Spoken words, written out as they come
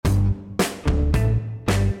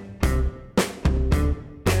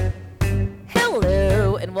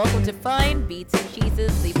and welcome to Fine Beats and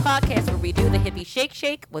Cheeses, the podcast where we do the hippie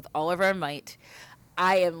shake with all of our might.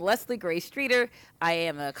 I am Leslie Gray Streeter. I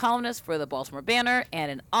am a columnist for the Baltimore Banner and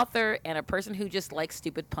an author and a person who just likes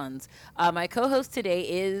stupid puns. My co-host today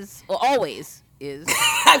is, well, always is.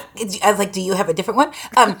 I was like, do you have a different one?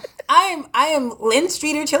 I am Lynn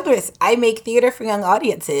Streeter Childress. I make theater for young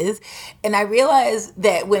audiences, and I realize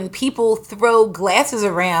that when people throw glasses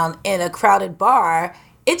around in a crowded bar,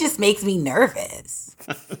 it just makes me nervous.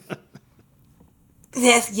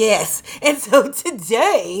 Yes. And so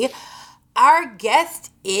today, our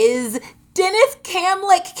guest is Dennis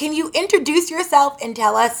Camlek. Can you introduce yourself and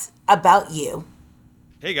tell us about you?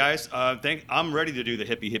 Hey guys, I'm ready to do the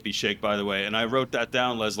hippie shake, by the way, and I wrote that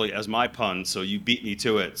down, Leslie, as my pun, so you beat me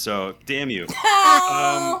to it. So damn you.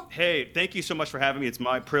 Hey, thank you so much for having me. It's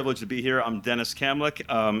my privilege to be here. I'm Dennis Camlek.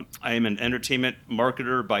 I am an entertainment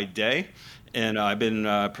marketer by day, and I've been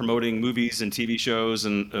promoting movies and TV shows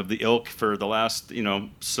and of the ilk for the last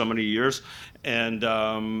so many years. And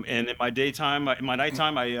in my daytime, in my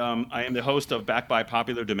nighttime, I am the host of Back by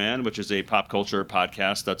Popular Demand, which is a pop culture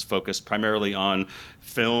podcast that's focused primarily on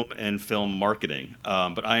film and film marketing.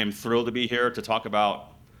 But I am thrilled to be here to talk about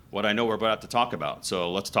what I know we're about to talk about.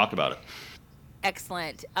 So let's talk about it.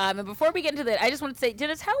 Excellent. And before we get into that, I just want to say,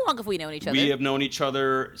 Dennis, how long have we known each other? We have known each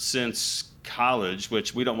other since college,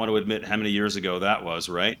 which we don't want to admit how many years ago that was,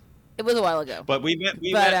 right? It was a while ago. But we met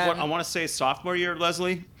I want to say sophomore year,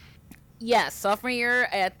 Leslie? Yes, sophomore year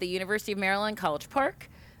at the University of Maryland, College Park.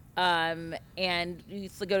 And we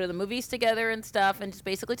used to go to the movies together and stuff and just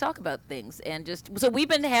basically talk about things. And so we've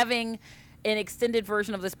been having an extended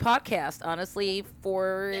version of this podcast, honestly,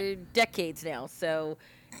 for decades now. So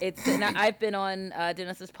and I've been on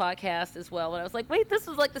Dennis's podcast as well. And I was like, wait, this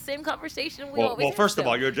is like the same conversation we always have. Well, first of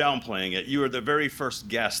all, you're downplaying it. You were the very first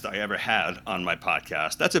guest I ever had on my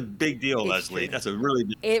podcast. That's a big deal, Leslie. That's a really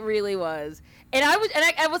big deal. It really was. And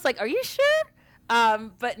I was like, are you sure?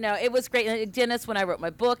 But no, it was great. And Dennis, when I wrote my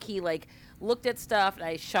book, he looked at stuff and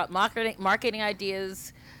I shot marketing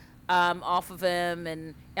ideas off of him,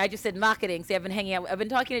 and I just said marketing. See, I've been hanging out. I've been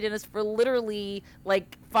talking to Dennis for literally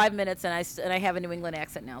like 5 minutes, and I have a New England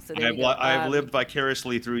accent now. So I've lived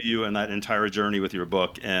vicariously through you and that entire journey with your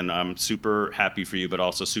book, and I'm super happy for you, but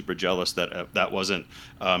also super jealous that that wasn't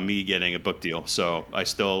me getting a book deal. So I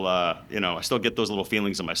still, I still get those little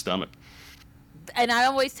feelings in my stomach. And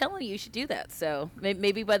I'm always telling you should do that. So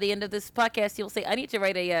maybe by the end of this podcast, you'll say, I need to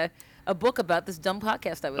write a book about this dumb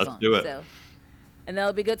podcast I was on. Let's do it. So, and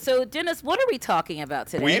that'll be good. So, Dennis, what are we talking about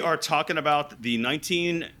today? We are talking about the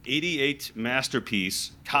 1988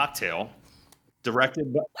 masterpiece, Cocktail,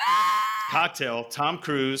 directed by Cocktail, Tom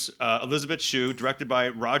Cruise, Elizabeth Shue, directed by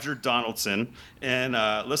Roger Donaldson. And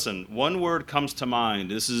listen, one word comes to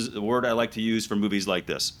mind. This is the word I like to use for movies like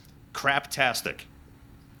this. Craptastic.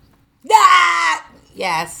 Ah!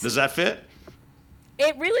 Yes. Does that fit?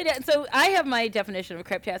 It really does. So I have my definition of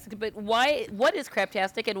craptastic, but what is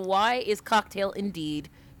craptastic, and why is Cocktail indeed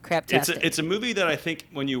craptastic? It's a movie that I think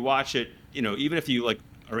when you watch it, even if you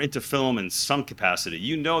are into film in some capacity,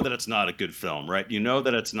 you know that it's not a good film, right? You know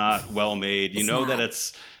that it's not well made. You know that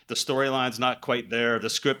the storyline's not quite there. The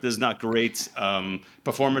script is not great.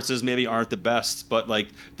 Performances maybe aren't the best, but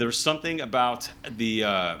there's something about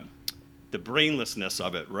the brainlessness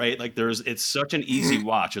of it, right? It's such an easy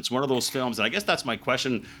watch. It's one of those films, and I guess that's my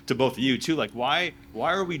question to both of you too. Why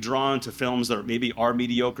are we drawn to films that maybe are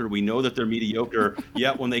mediocre? We know that they're mediocre,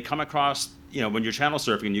 yet when they come across, when you're channel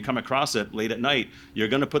surfing and you come across it late at night, you're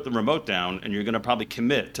going to put the remote down and you're going to probably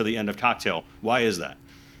commit to the end of Cocktail. Why is that?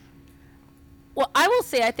 Well, I will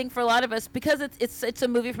say, I think for a lot of us, because it's a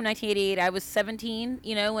movie from 1988. I was 17,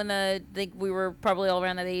 when we were probably all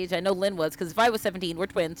around that age. I know Lynn was, because if I was 17, we're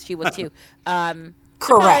twins. She was too.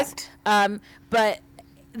 Correct. But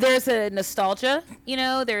there's a nostalgia.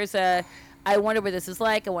 There's a, I wonder what this is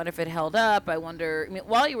like. I wonder if it held up.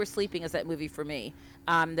 While You Were Sleeping is that movie for me.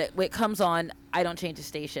 That when it comes on, I don't change the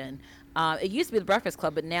station. It used to be The Breakfast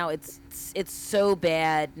Club, but now it's so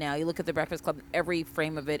bad now. You look at The Breakfast Club, every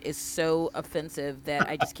frame of it is so offensive that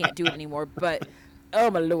I just can't do it anymore. But,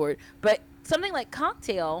 oh my Lord. But something like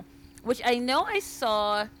Cocktail, which I know I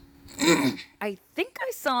saw, I think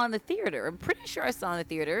I saw in the theater. I'm pretty sure I saw in the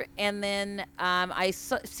theater. And then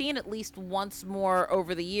seen at least once more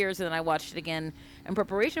over the years, and then I watched it again in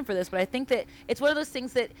preparation for this. But I think that it's one of those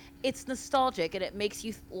things that it's nostalgic, and it makes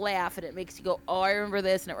you laugh, and it makes you go, oh, I remember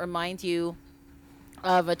this, and it reminds you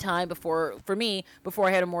of a time before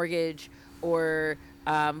I had a mortgage or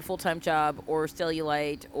full-time job or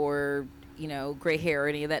cellulite or, gray hair or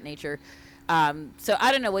any of that nature. So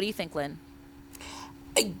I don't know. What do you think, Lynn?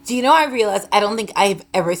 Do you know, I realized I don't think I've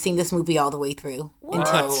ever seen this movie all the way through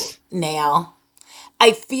until What? now.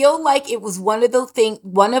 I feel like it was one of those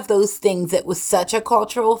things that was such a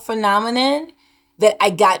cultural phenomenon that I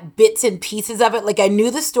got bits and pieces of it. Like I knew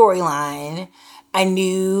the storyline. I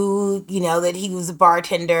knew, that he was a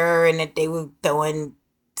bartender and that they were throwing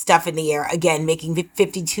stuff in the air again, making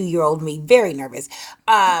 52-year-old me very nervous.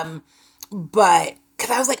 But because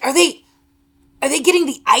I was like, are they getting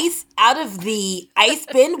the ice out of the ice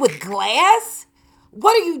bin with glass?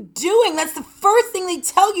 What are you doing? That's the first thing they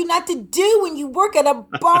tell you not to do when you work at a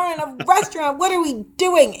bar and a restaurant. What are we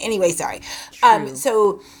doing? Anyway, sorry. True.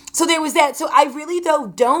 So there was that. So I really though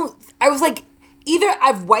don't. I was like, either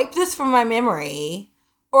I've wiped this from my memory,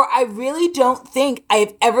 or I really don't think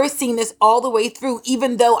I've ever seen this all the way through.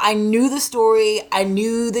 Even though I knew the story, I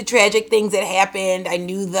knew the tragic things that happened, I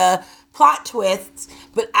knew the plot twists,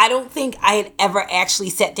 but I don't think I had ever actually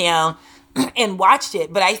sat down and watched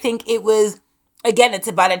it. But I think it was, again, it's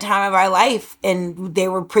about a time of our life, and they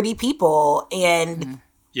were pretty people, and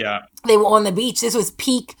Yeah. they were on the beach. This was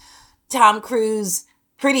peak Tom Cruise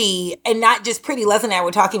pretty, and not just pretty. Les and I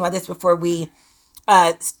were talking about this before we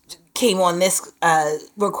uh, came on this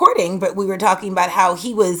recording, but we were talking about how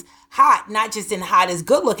he was hot, not just in hot as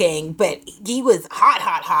good looking, but he was hot,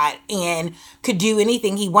 hot, hot, and could do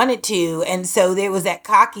anything he wanted to. And so there was that Yep.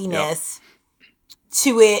 cockiness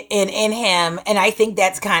to it and in him. And I think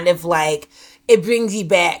that's kind of like, it brings you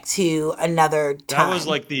back to another That was time.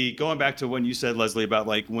 like the going back to when you said, Leslie, about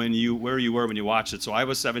like where you were when you watched it. So I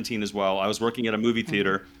was 17 as well. I was working at a movie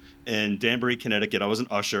theater in Danbury, Connecticut. I was an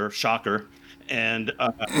usher, shocker. And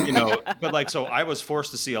but like so I was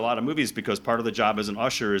forced to see a lot of movies because part of the job as an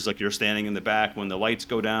usher is like you're standing in the back when the lights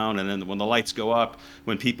go down, and then when the lights go up,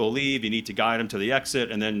 when people leave, you need to guide them to the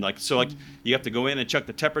exit, and then like you have to go in and check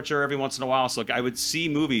the temperature every once in a while. So like I would see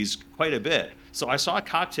movies quite a bit. So I saw a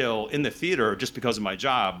Cocktail in the theater just because of my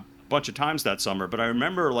job a bunch of times that summer. But I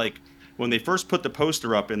remember like when they first put the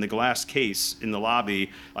poster up in the glass case in the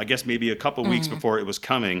lobby, I guess maybe a couple weeks before it was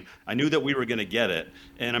coming, I knew that we were going to get it.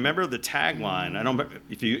 And I remember the tagline. I don't remember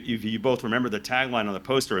if you both remember the tagline on the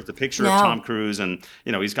poster. It's a picture of Tom No. Cruise, and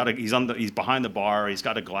he's behind the bar. He's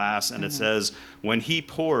got a glass, and it says, "When he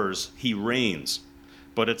pours, he rains."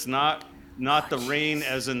 But it's not the rain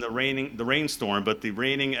as in the rainstorm, but the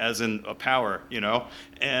raining as in a power,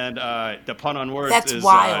 And the pun on words That's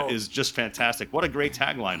wild. is just fantastic. What a great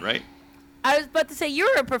tagline, right? I was about to say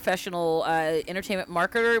you're a professional entertainment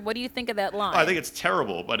marketer. What do you think of that I think line? it's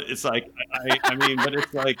terrible, but it's like I mean, but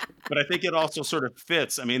it's like, but I think it also sort of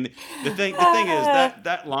fits. I mean, the thing is that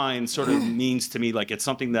that line sort of means to me like it's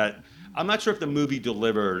something that I'm not sure if the movie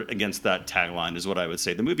delivered against that tagline is what I would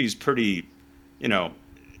say. The movie's pretty, you know,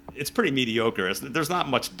 it's pretty mediocre. There's not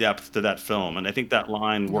much depth to that film, and I think that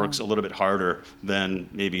line works No. a little bit harder than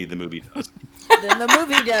maybe the movie does. Than the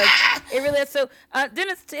movie does. It really is. So,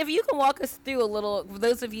 Dennis, if you can walk us through a little, for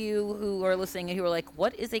those of you who are listening and who are like,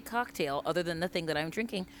 what is a cocktail other than the thing that I'm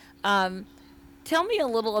drinking? Um, Tell me a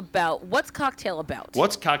little about what's cocktail about?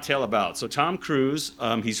 What's Cocktail about? So Tom Cruise,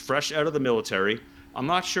 he's fresh out of the military. I'm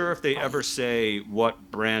not sure if they ever Right. say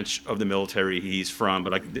what branch of the military he's from,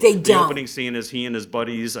 but like They the don't. opening scene is he and his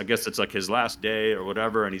buddies. I guess it's like his last day or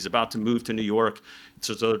whatever, and he's about to move to New York.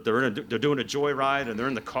 So they're doing a joyride, and they're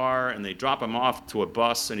in the car, and they drop him off to a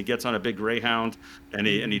bus, and he gets on a big Greyhound, and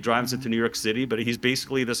he drives into New York City. But he's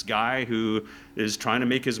basically this guy who is trying to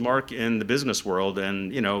make his mark in the business world,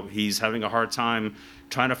 and he's having a hard time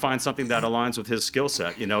trying to find something that aligns with his skill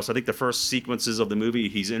set. So I think the first sequences of the movie,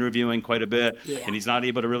 he's interviewing quite a bit, Yeah. and he's not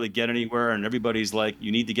able to really get anywhere. And everybody's like,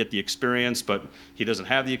 "You need to get the experience," but he doesn't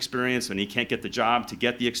have the experience, and he can't get the job to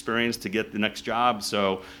get the experience to get the next job.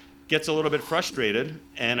 So gets a little bit frustrated,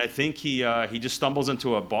 and I think he just stumbles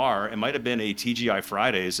into a bar. It might have been a TGI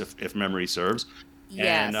Fridays, if memory serves.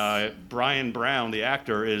 And Yes. Brian Brown, the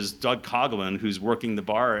actor, is Doug Coughlin, who's working the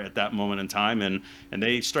bar at that moment in time, and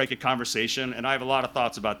they strike a conversation. And I have a lot of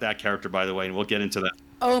thoughts about that character, by the way, and we'll get into that.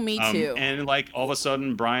 Oh, me too. And like all of a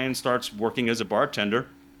sudden, Brian starts working as a bartender,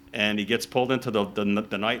 and he gets pulled into the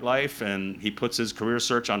nightlife, and he puts his career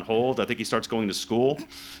search on hold. I think he starts going to school,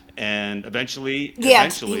 and eventually, Yeah, he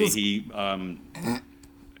eventually was. he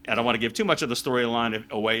I don't want to give too much of the storyline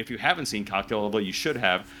away if you haven't seen Cocktail, although you should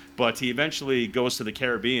have. But he eventually goes to the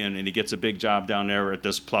Caribbean, and he gets a big job down there at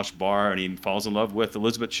this plush bar, and he falls in love with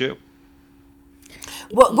Elizabeth Shue.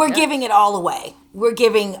 Well, He we're giving does. it all away. We're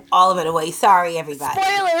giving all of it away. Sorry, everybody.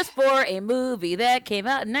 Spoilers for a movie that came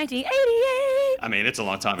out in 1988. I mean, it's a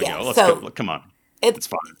long time Yeah. ago. Let's go. So Come on, it. it's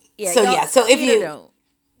fine. Yeah, So y'all yeah. So if seen or you don't?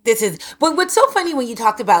 this is but what's so funny when you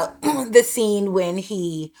talked about the scene when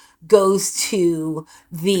he goes to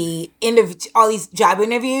the end of all these job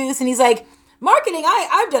interviews and he's like marketing,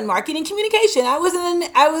 I've done marketing communication, I was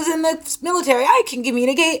in the military, I can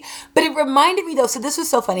communicate. But it reminded me though, so this was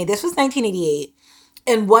so funny, this was 1988,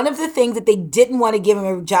 and one of the things that they didn't want to give him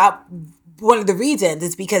a job, one of the reasons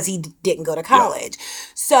is because he didn't go to college.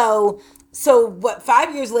 Yeah. So what,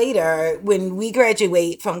 5 years later, when we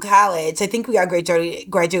graduate from college, I think we all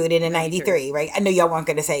graduated in 93, right? I know y'all weren't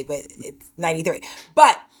going to say, but it's 93.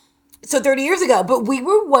 But so 30 years ago, but we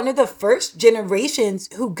were one of the first generations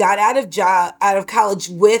who got out of college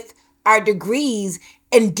with our degrees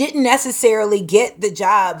and didn't necessarily get the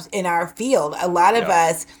jobs in our field. A lot of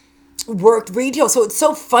us worked retail. So it's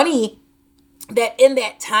so funny that in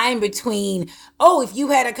that time between, oh, if you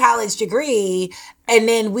had a college degree, and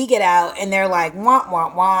then we get out and they're like, wah,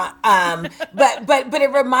 wah, wah. But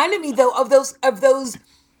it reminded me though of those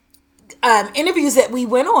interviews that we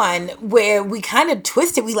went on where we kind of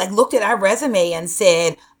twisted. We like looked at our resume and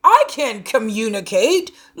said, I can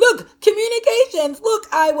communicate. Look, communications. Look,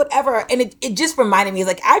 I whatever. And it just reminded me,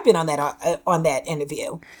 like, I've been on that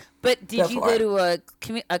interview. But did you go to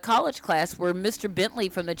a college class where Mr. Bentley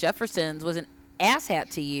from the Jeffersons was an asshat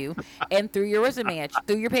to you and threw your resume at you,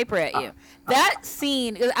 threw your paper at you? That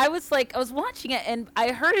scene, I was watching it and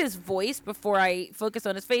I heard his voice before I focused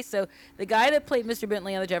on his face. So the guy that played Mr.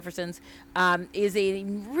 Bentley on the Jeffersons is a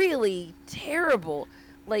really terrible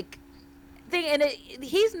thing, and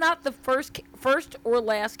he's not the first or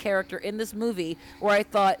last character in this movie where I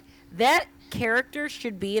thought that character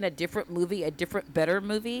should be in a different movie, a different, better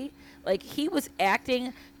movie. Like, he was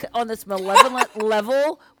acting on this malevolent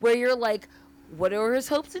level where you're like, what are his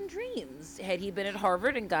hopes and dreams? Had he been at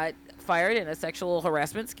Harvard and got fired in a sexual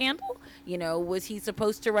harassment scandal? You know, was he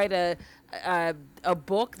supposed to write a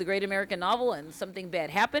book, The Great American Novel, and something bad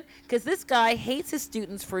happened? Because this guy hates his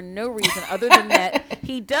students for no reason other than that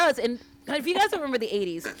he does. And if you guys remember the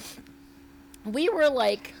 80s, we were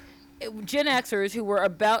like Gen Xers who were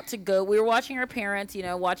about to go. We were watching our parents, you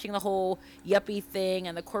know, watching the whole yuppie thing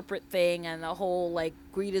and the corporate thing and the whole like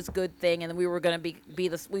greed is good thing, and then we were going to be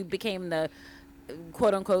this. We became the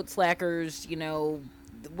quote unquote slackers, you know,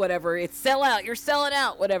 whatever. It's sell out. You're selling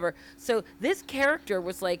out. Whatever. So this character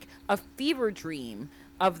was like a fever dream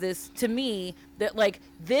of this to me, that like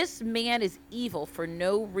this man is evil for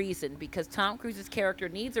no reason because Tom Cruise's character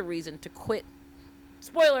needs a reason to quit.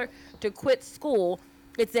 Spoiler, to quit school.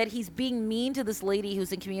 It's that he's being mean to this lady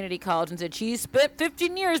who's in community college and said she's spent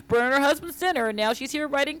 15 years burning her husband's dinner and now she's here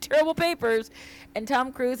writing terrible papers. And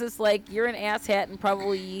Tom Cruise is like, you're an asshat and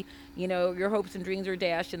probably, you know, your hopes and dreams are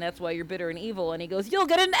dashed and that's why you're bitter and evil. And he goes, you'll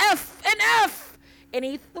get an F. And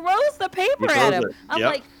he throws the paper at him. I'm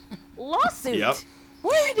like, lawsuit. Yep.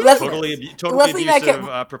 What are we doing? Totally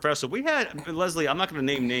abusive professor. We had, Leslie, I'm not going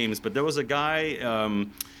to name names, but there was a guy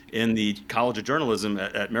in the College of Journalism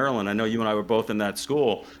at Maryland. I know you and I were both in that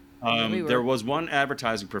school. There was one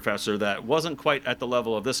advertising professor that wasn't quite at the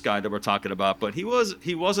level of this guy that we're talking about, but he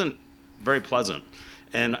wasn't very pleasant.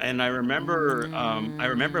 And I remember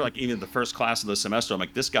like even the first class of the semester, I'm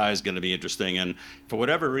like, this guy is going to be interesting. And for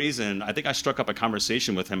whatever reason, I think I struck up a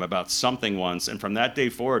conversation with him about something once. And from that day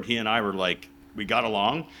forward, he and I were like, we got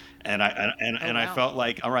along. And I felt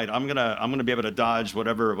like, all right, I'm gonna be able to dodge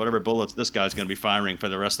whatever bullets this guy's gonna be firing for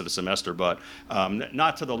the rest of the semester, but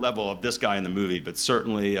not to the level of this guy in the movie, but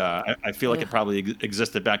certainly I feel like it probably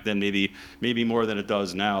existed back then, maybe more than it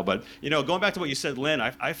does now. But you know, going back to what you said, Lynn,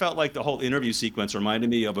 I felt like the whole interview sequence reminded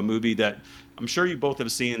me of a movie that I'm sure you both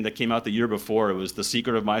have seen that came out the year before. It was The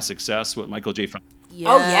Secret of My Success with Michael J. Fox. Yes.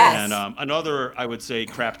 Oh yes. And another, I would say,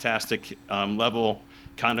 craptastic level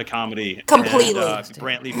kind of comedy. Completely. And,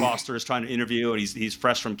 Brantley Foster is trying to interview, and he's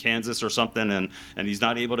fresh from Kansas or something, and he's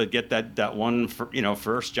not able to get that one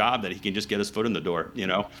first job that he can just get his foot in the door, you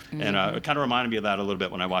know. Mm-hmm. And it kind of reminded me of that a little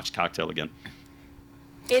bit when I watched Cocktail again.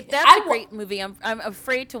 That's a great movie. I'm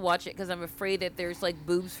afraid to watch it because I'm afraid that there's like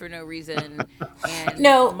boobs for no reason and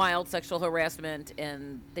mild sexual harassment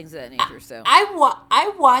and things of that nature. So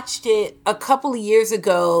I watched it a couple of years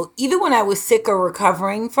ago, either when I was sick or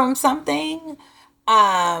recovering from something.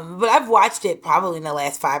 But I've watched it probably in the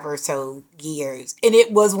last 5 or so years, and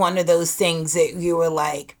it was one of those things that you were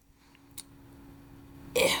like,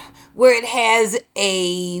 where it has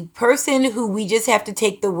a person who we just have to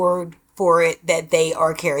take the word for it that they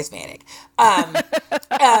are charismatic. And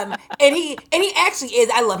he actually is.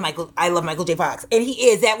 I love Michael J. Fox, and he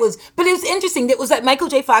is. But it was interesting. It was that Michael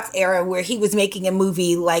J. Fox era where he was making a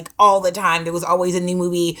movie like all the time. There was always a new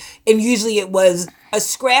movie, and usually it was a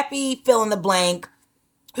scrappy fill in the blank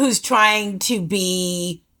who's trying to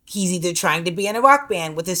be he's either trying to be in a rock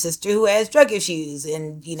band with his sister who has drug issues,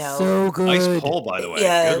 and So Ice good. Pole, by the way,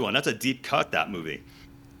 yeah. good one. That's a deep cut. That movie.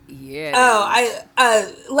 Yeah, it Oh,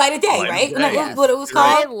 is. Light of Day, Light of right? Isn't that Day. what Yes, it was You're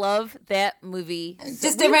right. I called? love that movie. So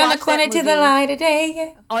Just we around the watched that corner to the movie light of day.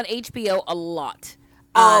 Yeah. on HBO a lot.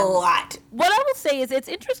 A Um, lot. what I will say is it's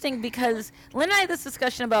interesting because Lynn and I had this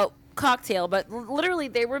discussion about Cocktail, but literally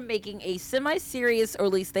they were making a semi-serious, or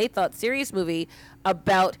at least they thought serious movie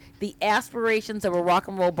about the aspirations of a rock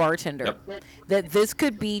and roll bartender. Yep. That this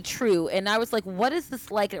could be true, and I was like, "What is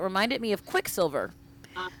this like?" It reminded me of Quicksilver,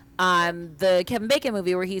 the Kevin Bacon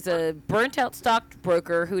movie where he's a burnt-out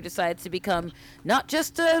stockbroker who decides to become not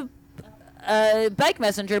just a bike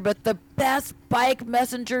messenger, but the best bike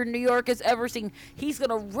messenger New York has ever seen. He's going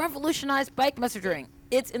to revolutionize bike messengering.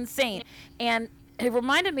 It's insane. And it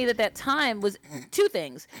reminded me that that time was two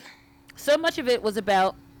things. So much of it was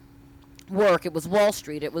about work. It was Wall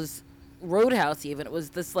Street. It was Roadhouse even. It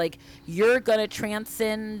was this like, you're going to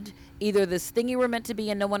transcend either this thing you were meant to be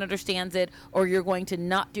and no one understands it, or you're going to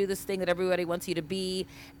not do this thing that everybody wants you to be,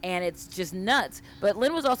 and it's just nuts. But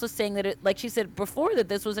Lynn was also saying that, like she said before, that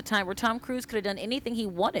this was a time where Tom Cruise could have done anything he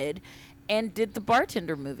wanted and did the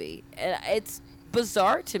bartender movie. And it's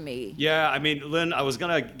bizarre to me. Yeah, I mean, Lynn, I was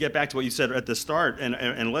gonna get back to what you said at the start,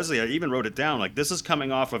 and Leslie, I even wrote it down. Like, this is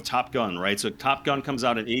coming off of Top Gun, right? So Top Gun comes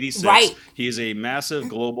out in '86. Right. He is a massive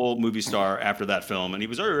global movie star after that film, and he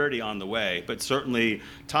was already on the way. But certainly,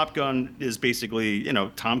 Top Gun is basically,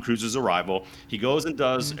 Tom Cruise's arrival. He goes and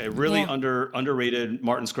does a really Yeah. underrated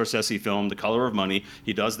Martin Scorsese film, The Color of Money.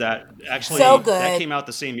 He does that. Actually, So that good. came out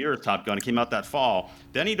the same year as Top Gun. It came out that fall.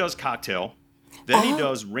 Then he does Cocktail. Then he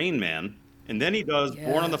does Rain Man. And then he does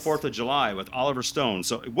Born on the Yes. 4th of July with Oliver Stone.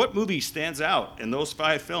 So what movie stands out in those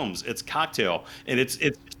 5 films? It's Cocktail. And it's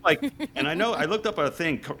just like, and I know I looked up a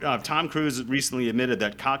thing. Tom Cruise recently admitted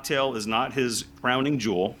that Cocktail is not his crowning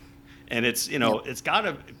jewel. And it's got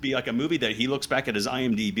to be like a movie that he looks back at his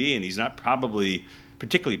IMDb and he's not probably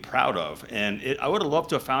particularly proud of. And I would have loved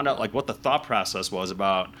to have found out like what the thought process was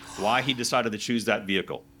about why he decided to choose that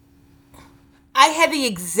vehicle. I had the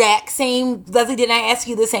exact same. Leslie, didn't I ask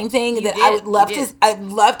you the same thing? You That I did. would You love did. to. I'd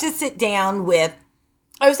love to sit down with.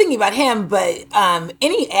 I was thinking about him, but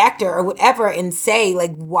any actor or whatever, and say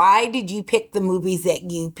like, why did you pick the movies that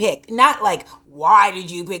you picked? Not like why did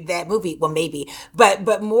you pick that movie? Well, maybe,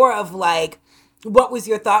 but more of like, what was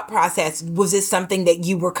your thought process? Was this something that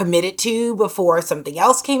you were committed to before something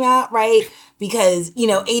else came out, right? Because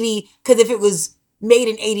 80. Because if it was made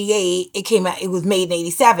in 88, it was made in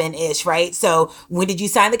 87 ish, right? So when did you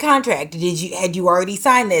sign the contract? Had you already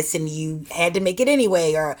signed this and you had to make it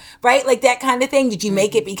anyway, or right, like that kind of thing? Did you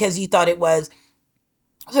make it because you thought it was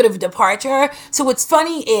sort of a departure? So what's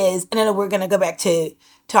funny is, and I know we're going to go back to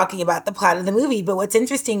talking about the plot of the movie, but what's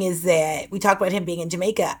interesting is that we talked about him being in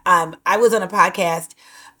Jamaica. I was on a podcast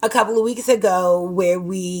a couple of weeks ago where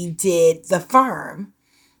we did The Firm,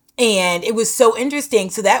 and it was so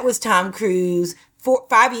interesting. So that was Tom Cruise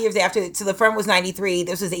 5 years after. So The Firm was 93.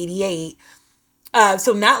 This was 88.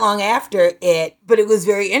 So not long after it, but it was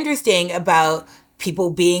very interesting about people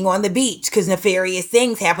being on the beach because nefarious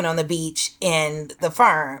things happen on the beach in The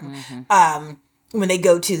Firm. When they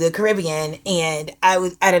go to the Caribbean, and I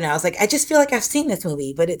don't know, I was like, I just feel like I've seen this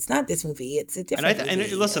movie, but it's not this movie. It's a And different and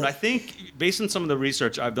movie. listen, I think based on some of the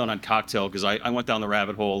research I've done on Cocktail, because I went down the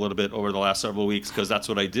rabbit hole a little bit over the last several weeks, because that's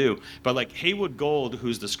what I do. But like Haywood Gold,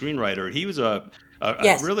 who's the screenwriter, he was a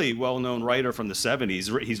Yes. really well-known writer from the '70s.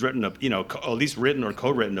 He's written at least written or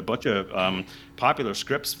co-written a bunch of popular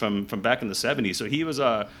scripts from back in the '70s. So he was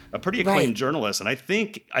a pretty acclaimed Right. journalist. And I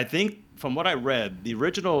think from what I read, the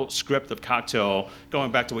original script of Cocktail,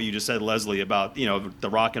 going back to what you just said, Leslie, about the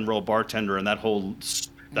rock and roll bartender and that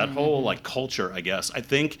whole like culture, I guess. I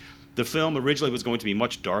think the film originally was going to be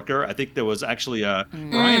much darker. I think there was actually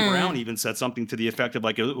Brian Brown even said something to the effect of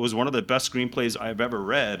like it was one of the best screenplays I've ever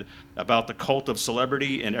read about the cult of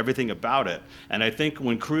celebrity and everything about it. And I think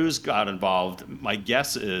when Cruise got involved, my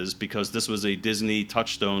guess is because this was a Disney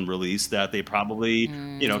Touchstone release that they probably,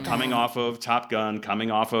 coming off of Top Gun, coming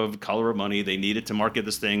off of Color of Money, they needed to market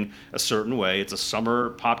this thing a certain way. It's a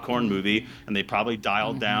summer popcorn movie, and they probably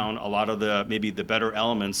dialed down a lot of maybe the better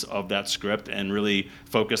elements of that script and really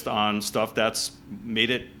focused on stuff that's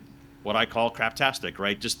made it what I call craptastic,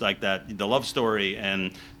 right? Just like that, the love story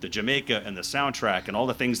and the Jamaica and the soundtrack and all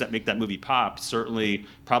the things that make that movie pop certainly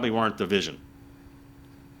probably weren't the vision.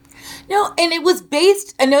 No, and it was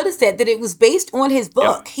based. I noticed that it was based on his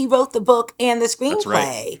book. Yep, He wrote the book and the that's right.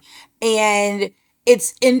 screenplay, and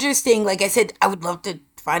it's interesting. Like I said, I would love to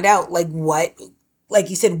find out like what, like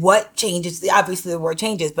you said, what changes. Obviously, the word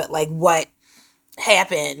changes, but like what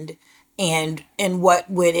happened and what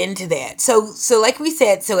went into that. So like we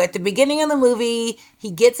said, so at the beginning of the movie,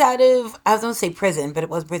 he gets out of, I was going to say prison, but it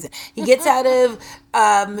wasn't prison. He gets out of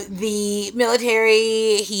the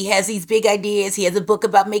military. He has these big ideas. He has a book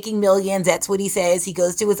about making millions. That's what he says. He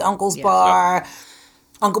goes to his uncle's bar,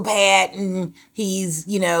 Uncle Pat, and he's,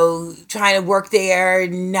 trying to work there,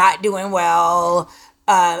 not doing well.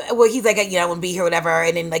 Well, he's like, I want to be here, whatever.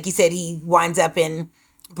 And then, like you said, he winds up in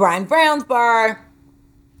Brian Brown's bar.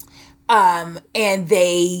 And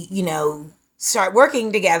they, start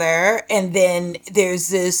working together. And then there's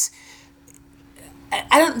this,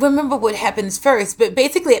 I don't remember what happens first, but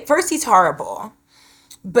basically at first he's horrible.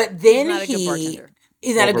 But then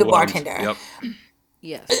he's not a good bartender. Yep.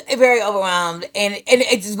 Yes. Very overwhelmed. And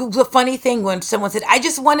it's a funny thing when someone said, I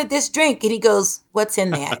just wanted this drink. And he goes, what's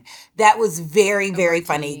in that? That was very, very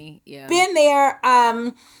funny. Yeah. Been there.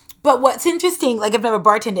 But what's interesting, like I've never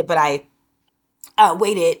bartended, but I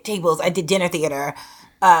waited tables. I did dinner theater.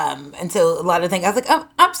 And so a lot of things, I was like,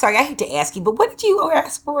 I'm sorry, I hate to ask you, but what did you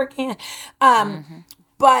ask for again?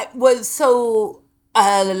 But was so,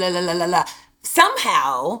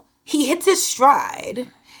 somehow he hits his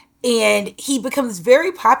stride and he becomes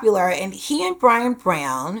very popular, and he and Brian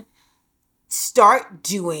Brown start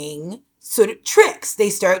doing sort of tricks.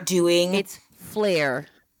 They start doing... It's flair.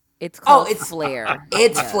 It's called flair.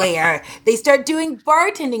 It's flair. They start doing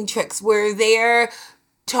bartending tricks where they're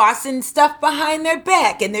tossing stuff behind their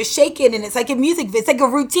back and they're shaking, and it's like a music. It's like a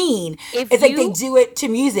routine. Like they do it to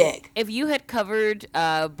music. If you had covered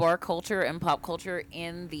bar culture and pop culture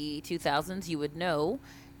in the 2000s, you would know,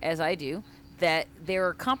 as I do, that there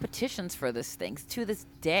are competitions for this thing to this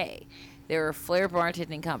day. There are flair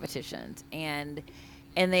bartending competitions, and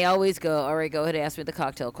they always go, all right, go ahead and ask me the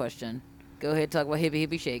cocktail question. Go ahead, talk about hippie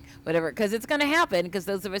hippie shake, whatever, because it's going to happen. Because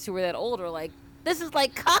those of us who were that old are like, this is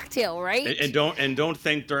like cocktail, right? And don't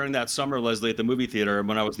think during that summer, Leslie, at the movie theater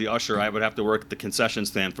when I was the usher, I would have to work at the concession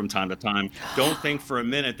stand from time to time. Don't think for a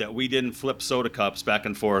minute that we didn't flip soda cups back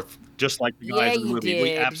and forth, just like the guys in the movie. Did.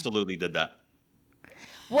 We absolutely did that.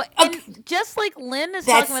 What? And just like Lynn is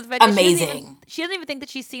talking about the fact amazing. That she doesn't even think that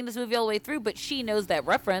she's seen this movie all the way through, but she knows that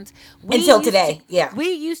reference. Until today,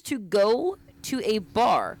 We used to go to a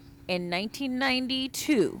bar in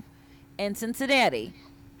 1992 in Cincinnati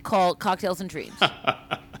called Cocktails and Dreams.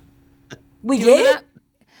 We did?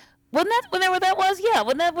 Wasn't that whenever that was? Yeah.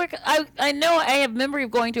 Wasn't that where I know I have memory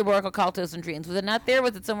of going to a bar called Cocktails and Dreams. Was it not there?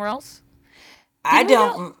 Was it somewhere else? I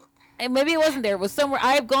don't. And maybe it wasn't there. It was somewhere.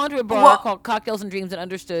 I have gone to a bar called Cocktails and Dreams and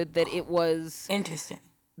understood that it was interesting.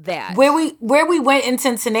 That where we went in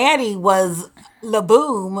Cincinnati was La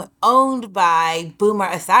Boom, owned by Boomer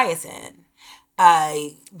Esiason,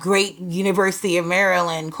 a great University of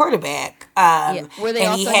Maryland quarterback. Where they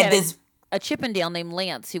also had a Chippendale named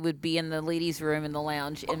Lance who would be in the ladies' room in the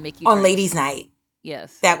lounge and make you on drinks. ladies' night.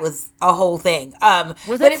 Yes, that was a whole thing.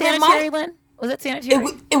 Was that sanitary, Lynn? Was that sanitary?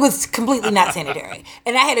 It was completely not sanitary.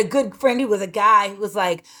 And I had a good friend who was a guy who was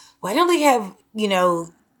like, why don't they have,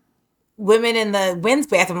 women in the men's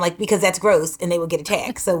bathroom? Like, because that's gross and they would get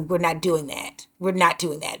attacked. So we're not doing that.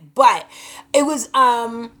 But it was,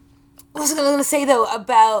 what was I going to say though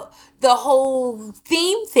about the whole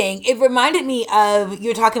theme thing? It reminded me of,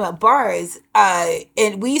 you were talking about bars.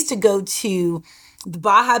 And we used to go to the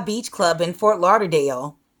Baja Beach Club in Fort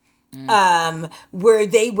Lauderdale. Where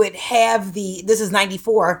they would have this is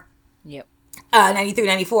 94. Yep. 93,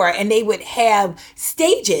 94. And they would have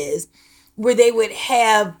stages where they would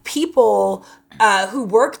have people who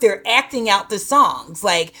work there acting out the songs.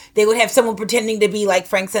 Like they would have someone pretending to be like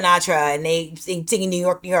Frank Sinatra and they singing New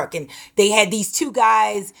York, New York. And they had these two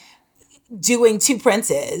guys doing Two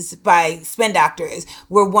Princes by Spin Doctors,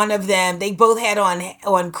 where one of them, they both had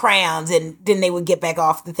on crowns and then they would get back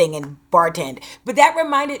off the thing and bartend. But that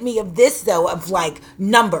reminded me of this though, of like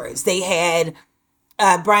numbers. They had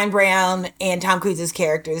Brian Brown and Tom Cruise's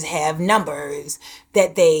characters have numbers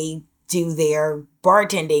that they do their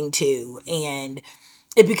bartending to, and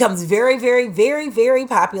it becomes very, very, very, very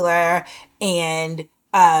popular. And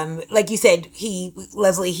like you said,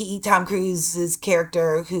 Tom Cruise's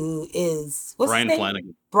character, who is Brian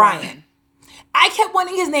Flanagan. Brian. I kept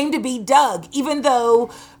wanting his name to be Doug, even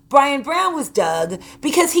though Brian Brown was Doug,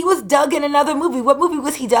 because he was Doug in another movie. What movie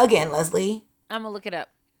was he Doug in, Leslie? I'm gonna look it up.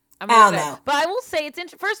 I don't know. But I will say it's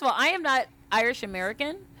interesting. First of all, I am not Irish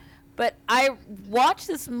American, but I watched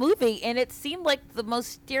this movie and it seemed like the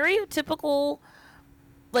most stereotypical.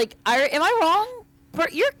 Like, am I wrong?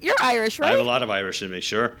 You're Irish, right? I have a lot of Irish in me,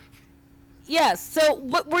 sure. Yes. So,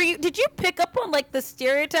 what were you? Did you pick up on like the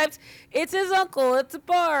stereotypes? It's his uncle. It's a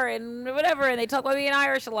bar and whatever, and they talk about being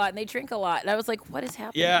Irish a lot and they drink a lot. And I was like, what is Yeah, I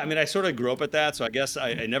happening? mean, I sort of grew up at that, so I guess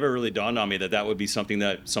it never really dawned on me that that would be something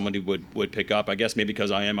that somebody would pick up. I guess maybe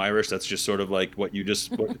because I am Irish, that's just sort of like what you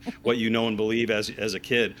know and believe as a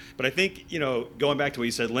kid. But I think going back to what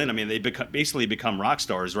you said, Lynn. I mean, basically become rock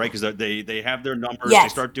stars, right? Because they have their numbers. They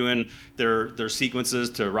Yes. start doing their sequences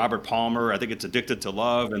to Robert Palmer. I think it's Addicted to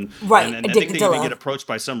Love, and Right. then I think Addicted they to even get love. approached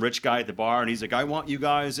by some rich guy at the bar, and he's like, "I want you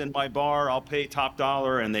guys in my bar. I'll pay top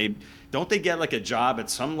dollar." And they get like a job at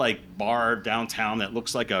some like bar downtown that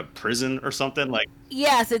looks like a prison or something, like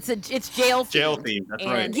Yes, it's jail jail themed, theme. That's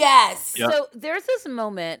right. and Yes. Yeah. so there's this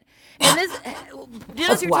moment, and this,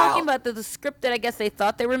 That's you're talking wild. about the script that I guess they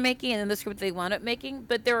thought they were making, and then the script they wound up making.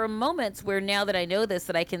 But there are moments where now that I know this,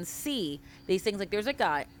 that I can see these things. Like there's a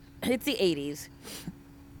guy, it's the '80s,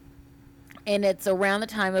 and it's around the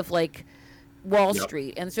time of like Wall Yep.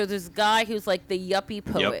 Street. And so there's a guy who's like the yuppie Yep.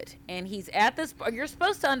 poet, and he's at this bar. You're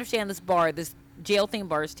supposed to understand this bar, this jail theme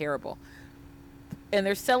bar is terrible. And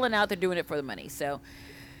they're selling out, they're doing it for the money. So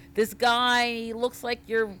this guy, he looks like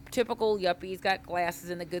your typical yuppie. He's got glasses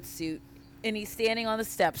and a good suit. And he's standing on the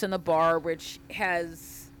steps in the bar, which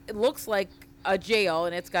it looks like a jail,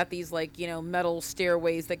 and it's got these like, metal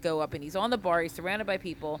stairways that go up. And he's on the bar, he's surrounded by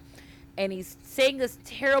people, and he's saying this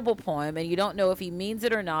terrible poem, and you don't know if he means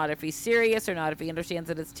it or not, if he's serious or not, if he understands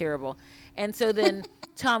that it's terrible. And so then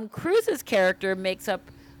Tom Cruise's character makes up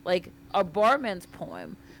like a barman's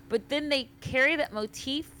poem, but then they carry that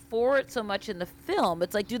motif forward so much in the film.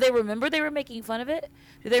 It's like, do they remember they were making fun of it?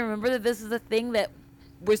 Do they remember that this is a thing that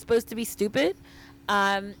we're supposed to be stupid?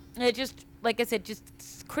 And it just, like I said,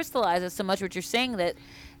 just crystallizes so much what you're saying, that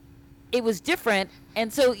it was different.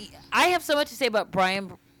 And so I have so much to say about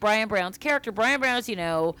Brian Brown's character. Brian Brown is,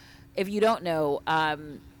 if you don't know,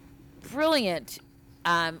 brilliant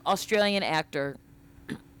Australian actor,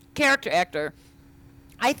 character actor.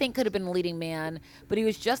 I think could have been a leading man, but he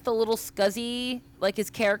was just a little scuzzy. Like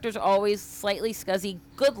his characters are always slightly scuzzy,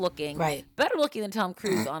 good looking, Right. better looking than Tom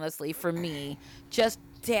Cruise, honestly, for me. Just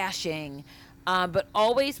dashing, but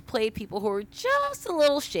always played people who were just a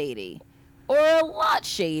little shady, or a lot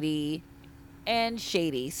shady, and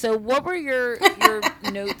shady. So, what were your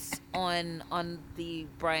notes on the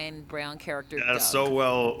Brian Brown character, That's Doug? so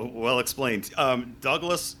well explained.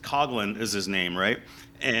 Douglas Coughlin is his name, right?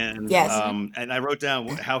 And Yes. and I wrote down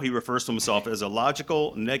how he refers to himself as a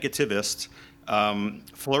logical negativist,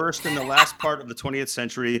 flourished in the last part of the 20th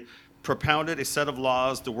century, propounded a set of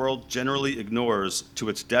laws the world generally ignores to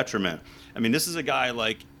its detriment. I mean, this is a guy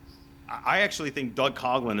like I actually think Doug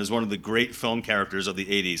Coughlin is one of the great film characters of the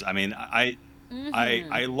 '80s. I mean, I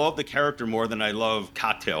love the character more than I love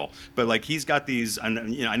Cocktail, but like he's got these. And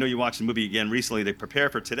I know you watched the movie again recently. They prepare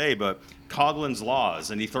for today, but Coughlin's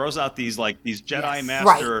laws, and he throws out these Jedi Yes. Right.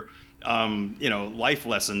 Master, life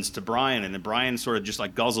lessons to Brian, and then Brian sort of just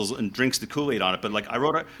like guzzles and drinks the Kool-Aid on it. But like I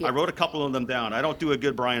Yeah. wrote a couple of them down. I don't do a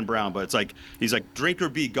good Brian Brown, but it's like he's like drink or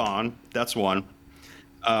be gone. That's one.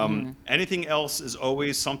 Anything else is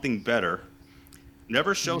always something better.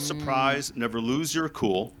 Never show surprise. Never lose your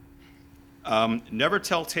cool. Never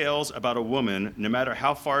tell tales about a woman, no matter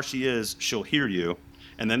how far she is, she'll hear you.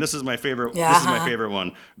 And then this is my favorite. Yeah. This is my favorite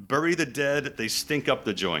one. Bury the dead; they stink up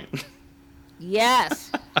the joint.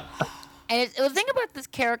 Yes. And the thing about this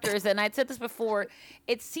character is that, and I'd said this before,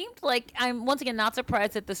 it seemed like I'm once again not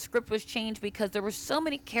surprised that the script was changed, because there were so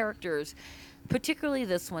many characters, particularly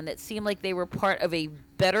this one, that seemed like they were part of a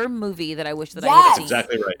better movie that I wish that I had Yes. seen.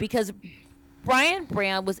 Exactly right. Because Brian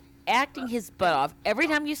Brown was acting his butt off. Every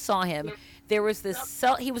time you saw him, there was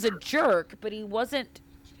he was a jerk, but he wasn't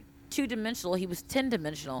two-dimensional. He was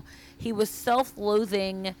 10-dimensional. He was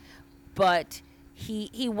self-loathing, but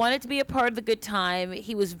he wanted to be a part of the good time.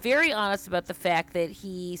 He was very honest about the fact that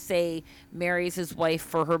he, say, marries his wife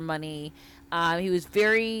for her money. He was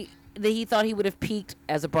that he thought he would have peaked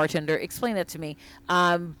as a bartender. Explain that to me.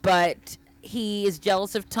 But he is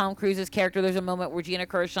jealous of Tom Cruise's character. There's a moment where Gina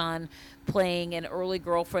Gershon, playing an early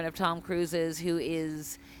girlfriend of Tom Cruise's, who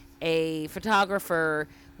is a photographer,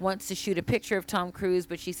 wants to shoot a picture of Tom Cruise,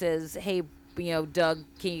 but she says, "Hey, Doug,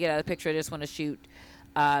 can you get out of the picture? I just want to shoot."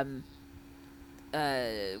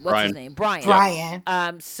 What's Brian. his name? Brian.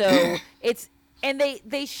 Brian. So it's, and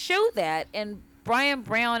they show that, and Brian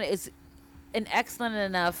Brown is an excellent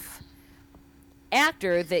enough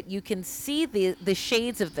actor that you can see the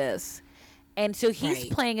shades of this, and so he's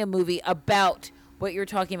Right. playing a movie about what you're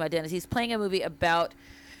talking about, Dennis. He's playing a movie about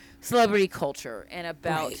celebrity culture and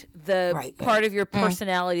about Right. the Right. part of your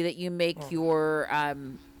personality that you make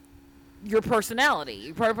your personality,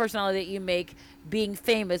 your part of personality that you make being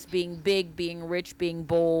famous, being big, being rich, being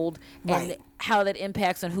bold, and Right. how that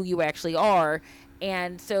impacts on who you actually are.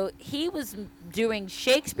 And so he was doing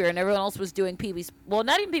Shakespeare, and everyone else was doing Pee Wee's. Well,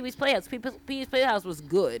 not even Pee Wee's Playhouse. Pee Wee's Playhouse was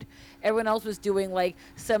good. Everyone else was doing like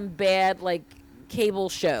some bad like cable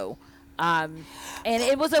show, and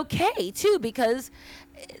it was okay too because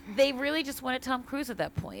they really just wanted Tom Cruise at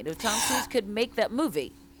that point. If Tom Cruise could make that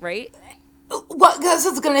movie, right? What I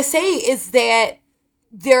was going to say is that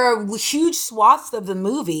there are huge swaths of the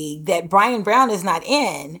movie that Brian Brown is not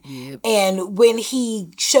in. Yep. And when he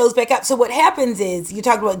shows back up, so what happens is you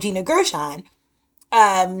talked about Gina Gershon.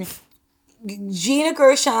 Gina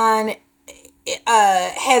Gershon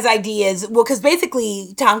has ideas. Well, because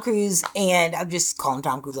basically Tom Cruise and I'm just calling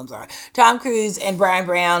Tom Cruise. I'm sorry, Tom Cruise and Brian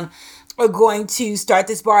Brown are going to start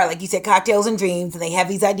this bar, like you said, Cocktails and Dreams, and they have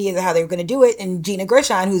these ideas of how they're going to do it. And Gina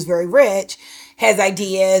Gershon, who's very rich, has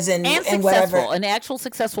ideas and And whatever. successful, an actual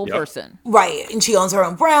successful Yep. person. Right. And she owns her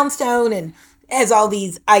own brownstone and has all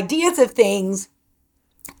these ideas of things.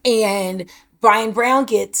 And Brian Brown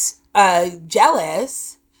gets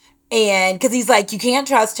jealous. And because he's like, you can't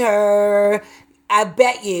trust her. I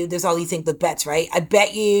bet you, there's all these things with bets, right? I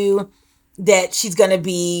bet you that she's going to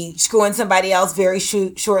be screwing somebody else very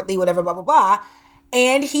shortly, whatever, blah, blah, blah.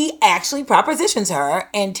 And he actually propositions her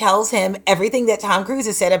and tells him everything that Tom Cruise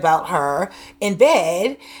has said about her in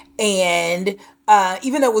bed. And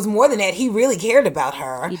even though it was more than that, he really cared about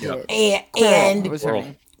her. He did. And What was her Coral.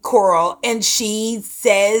 name? Coral, and she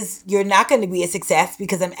says, you're not going to be a success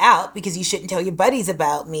because I'm out, because you shouldn't tell your buddies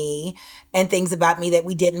about me and things about me that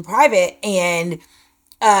we did in private. And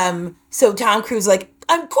so Tom Cruise like,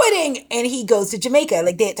 I'm quitting, and he goes to Jamaica.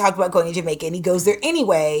 Like, they had talked about going to Jamaica, and he goes there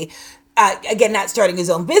anyway. Again, not starting his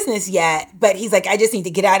own business yet, but he's like, I just need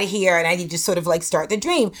to get out of here, and I need to sort of like start the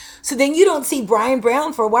dream. So then you don't see Brian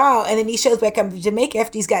Brown for a while, and then he shows back up to Jamaica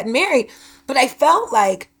after he's gotten married. But I felt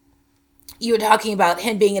like you were talking about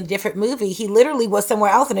him being in a different movie. He literally was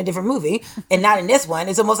somewhere else in a different movie and not in this one.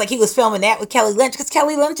 It's almost like he was filming that with Kelly Lynch, because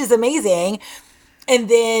Kelly Lynch is amazing. And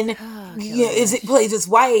then plays his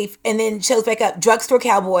wife, and then shows back up. Drugstore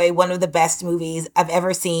Cowboy, one of the best movies I've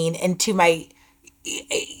ever seen. And to my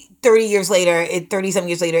 30 years later, 30 some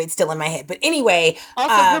years later, it's still in my head. But anyway,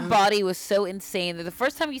 Also, her body was so insane that the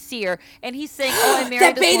first time you see her, and he's saying, "Oh, I married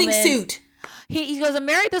that this bathing woman." suit. He goes, "I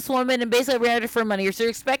married this woman, and basically I married her for money." So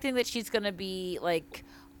you're expecting that she's gonna be like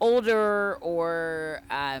older or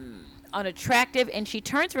unattractive, and she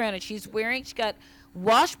turns around and she's got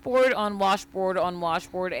washboard on washboard on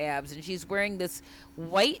washboard abs, and she's wearing this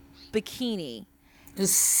white bikini. It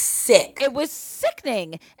was sick. It was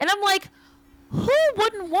sickening, and I'm like, who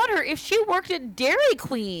wouldn't want her if she worked at Dairy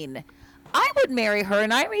Queen? I would marry her,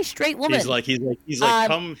 and I'm a straight woman. He's like,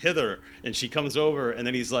 come hither, and she comes over, and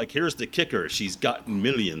then he's like, here's the kicker: she's gotten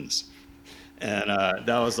millions, and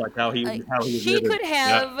that was like how he was she living. could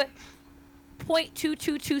have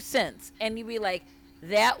 0.222 cents, and you'd be like,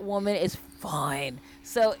 that woman is fine.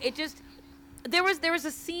 So it just there was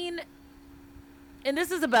a scene, and this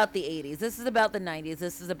is about the 80s. This is about the 90s.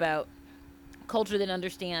 This is about culture that didn't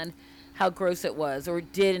understand how gross it was, or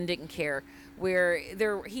did and didn't care. Where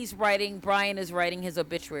Brian is writing his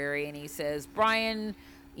obituary, and he says, Brian,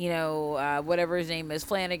 whatever his name is,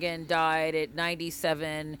 Flanagan, died at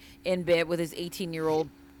 97 in bed with his 18-year-old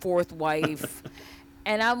fourth wife.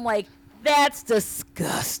 And I'm like, that's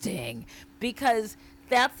disgusting, because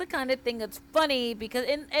that's the kind of thing that's funny, because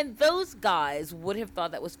and those guys would have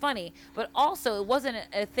thought that was funny, but also it wasn't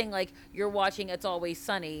a thing like you're watching It's Always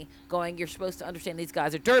Sunny going, you're supposed to understand these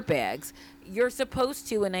guys are dirtbags. You're supposed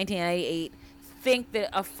to, in 1998, think that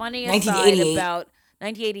a funny aside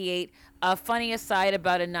 1988, a funny aside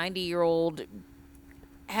about a 90-year-old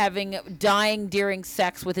dying during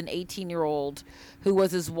sex with an 18-year-old who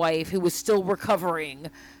was his wife, who was still recovering.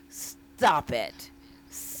 Stop it.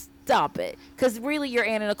 Because really, you're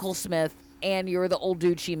Anna Nicole Smith, and you're the old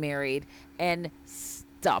dude she married, and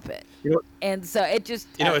stop it. And so it just,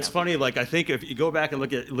 it's funny. Like, I think if you go back and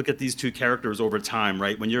look at these two characters over time,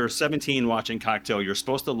 right? When you're 17 watching Cocktail, you're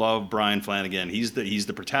supposed to love Brian Flanagan. He's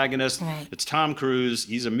the protagonist. Right. It's Tom Cruise.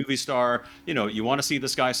 He's a movie star. You want to see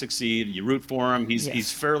this guy succeed. You root for him.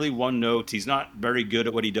 He's fairly one note. He's not very good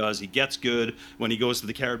at what he does. He gets good when he goes to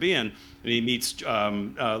the Caribbean and he meets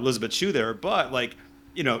Elizabeth Shue there. But like,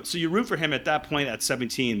 so you root for him at that point at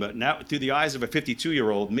 17. But now, through the eyes of a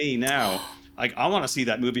 52-year-old me now, like I want to see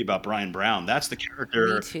that movie about Brian Brown. That's the Me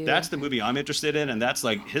character. too. That's the movie I'm interested in, and that's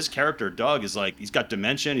like his character. Doug is like he's got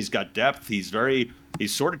dimension. He's got depth. He's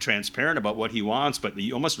sort of transparent about what he wants, but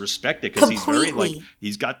you almost respect it because he's very like Completely.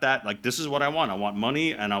 he's got that like this is what I want. I want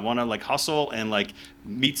money and I want to like hustle and like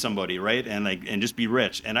meet somebody, right? And like and just be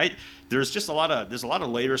rich. And I there's a lot of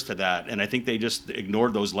layers to that, and I think they just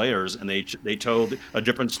ignored those layers and they told a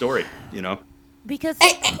different story, you know. Because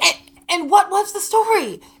And what was the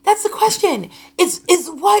story? That's the question. Is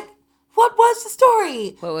what was the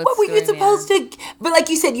story? what was What the were you story, supposed man? to? But like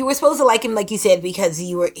you said, you were supposed to like him, like you said, because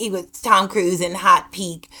he was Tom Cruise in hot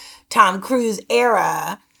peak Tom Cruise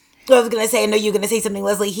era. So I was gonna say, I know you're gonna say something,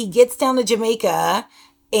 Leslie. He gets down to Jamaica,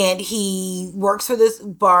 and he works for this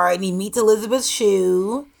bar, and he meets Elizabeth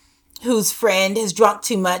Shue, whose friend has drunk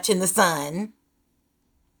too much in the sun.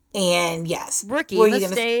 And yes, Rookie were you gonna?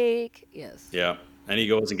 mistake. Yes. Yeah. And he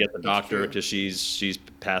goes and gets the It's doctor true. because she's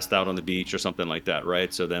passed out on the beach or something like that,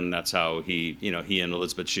 right? So then that's how he and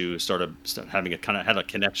Elizabeth Shue started having a kind of had a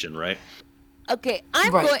connection, right? Okay,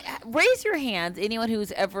 I'm Right. going. Raise your hands. Anyone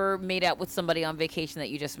who's ever made out with somebody on vacation that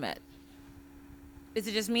you just met. Is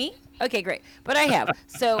it just me? Okay, great. But I have.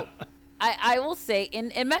 So I will say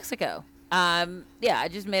in Mexico. Yeah, I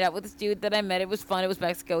just made out with this dude that I met. It was fun. It was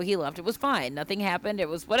Mexico. He left. It was fine. Nothing happened. It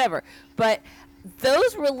was whatever. But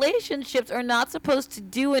those relationships are not supposed to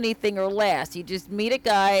do anything or last. You just meet a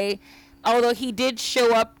guy. Although he did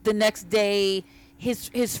show up the next day,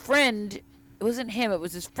 his friend, it wasn't him, it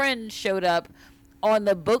was his friend, showed up on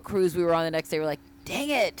the boat cruise we were on the next day. We're like, dang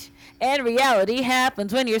it. And reality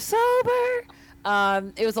happens when you're sober.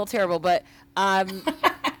 It was all terrible, but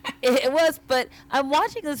it was. But I'm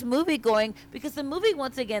watching this movie going, because the movie,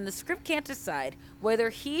 once again, the script can't decide whether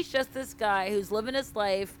he's just this guy who's living his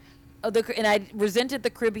life. And I resented the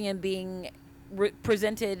Caribbean being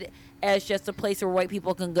presented as just a place where white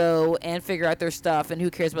people can go and figure out their stuff, and who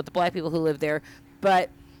cares about the black people who live there. But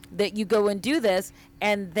that you go and do this,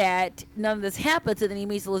 and that none of this happens, and then he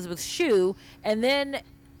meets Elizabeth Shue, and then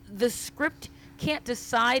the script can't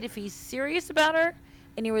decide if he's serious about her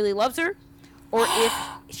and he really loves her, or if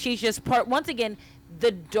she's just part. Once again,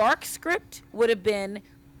 the dark script would have been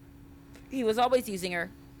he was always using her.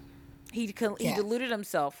 He Yes. deluded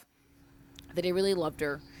himself that he really loved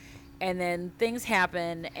her, and then things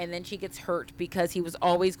happen, and then she gets hurt because he was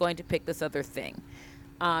always going to pick this other thing.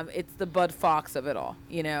 It's the Bud Fox of it all,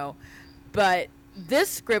 you know. But this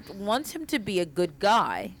script wants him to be a good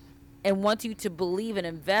guy and wants you to believe and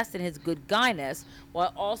invest in his good guyness,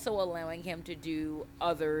 while also allowing him to do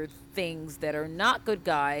other things that are not good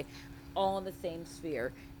guy, all in the same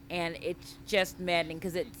sphere. And it's just maddening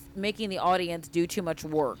because it's making the audience do too much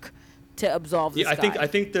work to absolve this Yeah, guy. I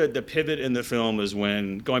think the pivot in the film is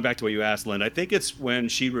when, going back to what you asked, Lynn, I think it's when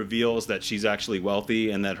she reveals that she's actually wealthy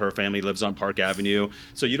and that her family lives on Park Avenue.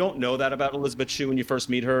 So you don't know that about Elizabeth Shue when you first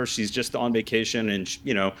meet her. She's just on vacation, and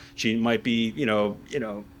she might be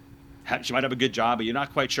she might have a good job, but you're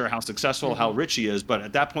not quite sure how successful, how rich he is. But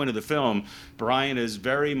at that point of the film, Brian is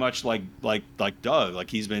very much like Doug. Like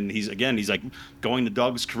he's like going to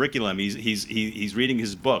Doug's curriculum. He's reading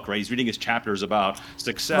his book, right? He's reading his chapters about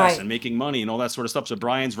success Right. and making money and all that sort of stuff. So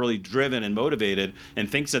Brian's really driven and motivated and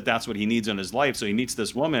thinks that that's what he needs in his life. So he meets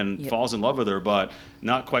this woman, Yep. falls in love with her, but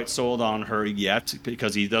not quite sold on her yet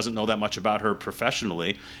because he doesn't know that much about her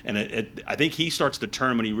professionally. And I think he starts to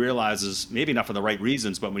turn when he realizes, maybe not for the right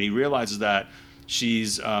reasons, but when he realizes that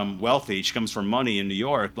she's wealthy, she comes from money in New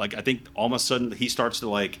York. Like I think all of a sudden he starts to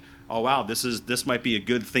like, oh wow, this might be a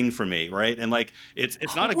good thing for me, right? And like it's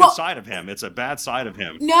not a good Well, side of him; it's a bad side of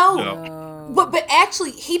him. no. So, But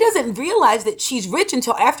actually, he doesn't realize that she's rich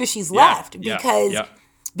until after she's yeah, left, yeah,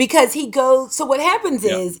 because yeah, he goes. So what happens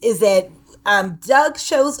yeah. is that Doug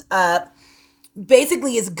shows up,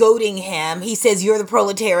 basically is goading him. He says, "You're the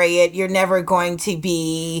proletariat. You're never going to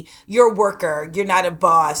be. You're a worker. You're not a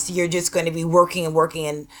boss. You're just going to be working and working,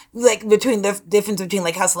 and like between the difference between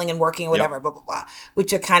like hustling and working or whatever, Yep. blah blah blah,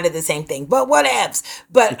 which are kind of the same thing. But whatevs.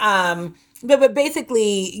 But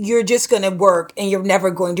basically, you're just going to work, and you're never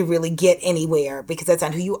going to really get anywhere because that's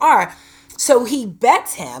not who you are." So he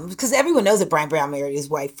bets him, because everyone knows that Brian Brown married his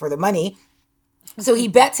wife for the money. So he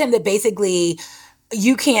bets him that basically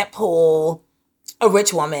you can't pull a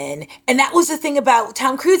rich woman. And that was the thing about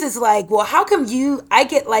Tom Cruise, is like, well, how come I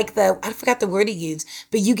get like I forgot the word he used,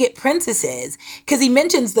 but you get princesses, because he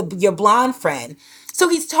mentions your blonde friend. So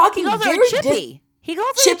he's talking He calls her very Chippy. He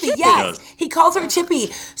calls her Chippy, Chippy. yes. does. He calls her Chippy.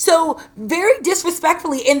 So very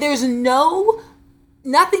disrespectfully, and there's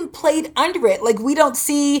nothing played under it. Like we don't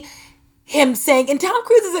see him saying, and Tom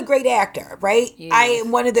Cruise is a great actor, right? I Yes.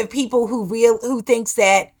 am one of the people who thinks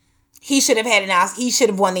that he should have had an Oscar. He should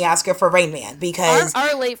have won the Oscar for Rain Man because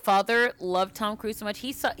Our late father loved Tom Cruise so much.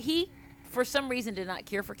 He for some reason did not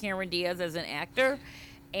care for Cameron Diaz as an actor.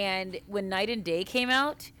 And when Night and Day came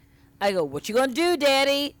out, I go, "What you gonna do,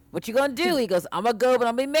 Daddy? What you gonna do?" He goes, "I'm gonna go, but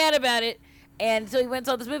I'm gonna be mad about it." And so he went and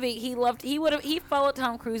saw this movie. He followed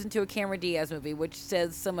Tom Cruise into a Cameron Diaz movie, which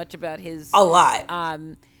says so much about a lot.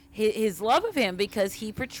 His love of him, because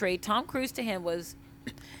he portrayed Tom Cruise to him was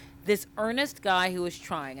this earnest guy who was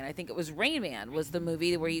trying. And I think it was Rain Man was the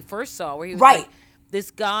movie where he first saw, where he was Right. like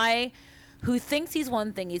this guy who thinks he's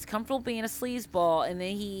one thing, he's comfortable being a sleazeball, and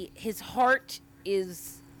then his heart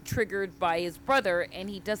is triggered by his brother and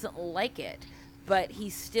he doesn't like it, but he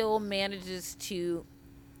still manages to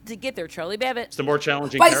get there. Charlie Babbitt. It's the more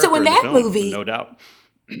challenging Right, character so in in the that film, movie- no doubt.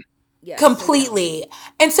 Yes, Completely.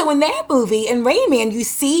 And so in that movie, in Rain Man, you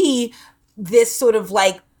see this sort of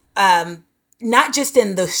like, not just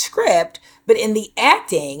in the script, but in the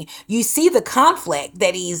acting, you see the conflict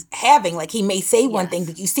that he's having. Like, he may say one thing,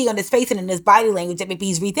 but you see on his face and in his body language that maybe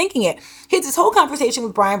he's rethinking it. Here's this whole conversation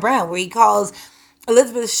with Brian Brown where he calls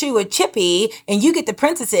Elizabeth Shue a chippy and you get the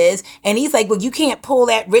princesses. And he's like, well, you can't pull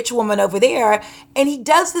that rich woman over there. And he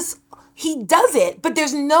does this. He does it, but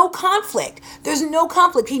there's no conflict. There's no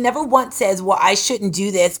conflict. He never once says, well, I shouldn't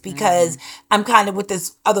do this because I'm kind of with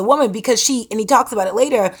this other woman, because and he talks about it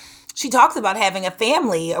later. She talks about having a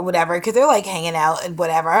family or whatever, because they're like hanging out and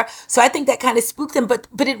whatever. So I think that kind of spooked him. But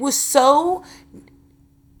it was so,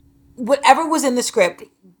 whatever was in the script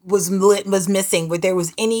was missing, where there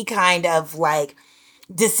was any kind of like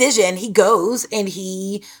decision. He goes and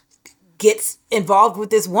he gets involved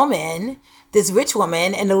with this woman, this rich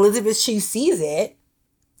woman, and Elizabeth Shue sees it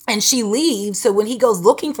and she leaves. So when he goes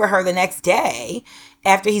looking for her the next day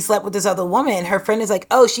after he slept with this other woman, her friend is like,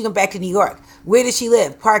 oh, she went back to New York. Where does she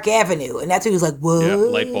live? Park Avenue. And that's when he was like, what? Yeah,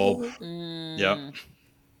 light bulb. Yeah.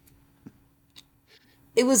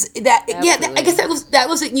 It was that. Absolutely. Yeah, I guess that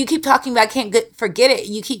was it. You keep talking about, forget it.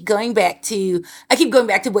 You keep going back to, I keep going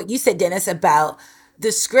back to what you said, Dennis, about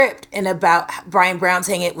the script and about Brian Brown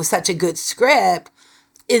saying it was such a good script.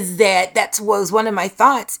 Is that was one of my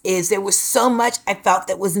thoughts, is there was so much I felt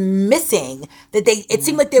that was missing, that it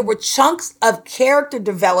seemed like there were chunks of character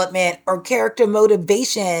development or character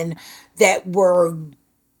motivation that were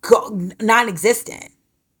non-existent.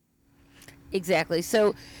 Exactly.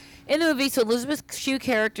 So in the movie, so Elizabeth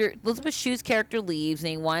Shue's character leaves,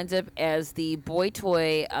 and he winds up as the boy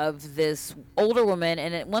toy of this older woman.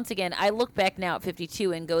 And once again, I look back now at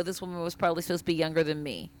 52 and go, this woman was probably supposed to be younger than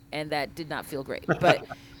me, and that did not feel great. But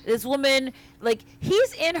this woman, like,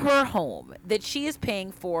 he's in her home that she is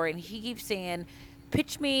paying for, and he keeps saying,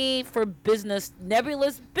 pitch me for business,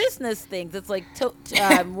 nebulous business things. It's like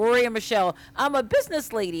Rory and Michelle, I'm a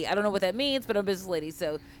business lady. I don't know what that means, but I'm a business lady.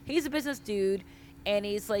 So he's a business dude, and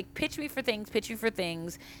he's like, pitch me for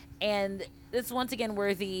things. And this once again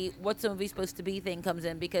where the what's the movie supposed to be thing comes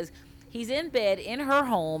in, because he's in bed in her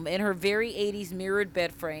home in her very 80s mirrored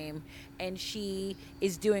bed frame, and she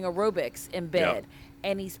is doing aerobics in bed.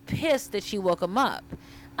 And he's pissed that she woke him up.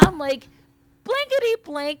 I'm like, blankety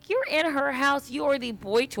blank, you're in her house, you're the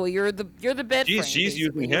boy toy, you're the bed frame. She's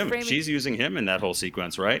using him. She's using him in that whole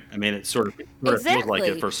sequence, right? I mean, it sort of feels like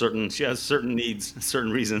it for certain. She has certain needs,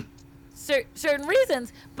 certain reason. Certain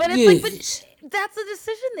reasons, but it's like, but that's a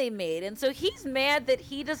decision they made, and so he's mad that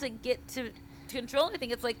he doesn't get to control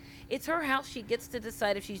anything. It's like, it's her house; she gets to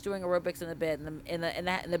decide if she's doing aerobics in the bed in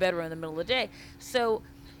the bedroom in the middle of the day. So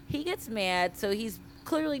he gets mad. So he's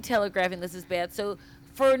clearly telegraphing this is bad. So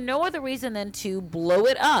for no other reason than to blow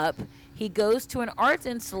it up, he goes to an arts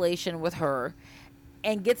installation with her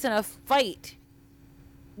and gets in a fight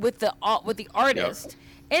with the artist.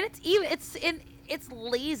 And it's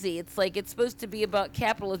lazy. It's like, it's supposed to be about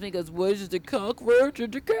capitalism. He goes, what is the cockroach or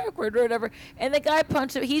the cockroach or whatever? And the guy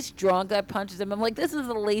punches him. He's drunk. Guy punches him. I'm like, this is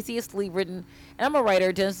the laziestly written, and I'm a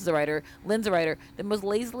writer, Dennis is a writer, Lynn's a writer, the most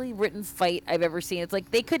lazily written fight I've ever seen. It's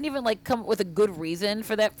like, they couldn't even like come up with a good reason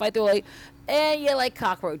for that fight. They're like, you like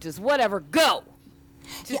cockroaches, whatever, go.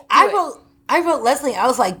 I wrote, Leslie, I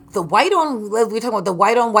was like, we were talking about the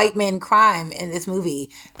white on white men crime in this movie.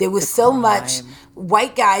 There was so much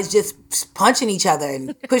white guys just punching each other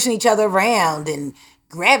and pushing each other around and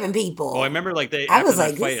grabbing people. Oh, I remember like after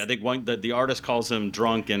that fight, I think the artist calls him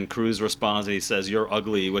drunk, and Cruz responds and he says, "You're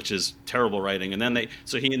ugly," which is terrible writing. And then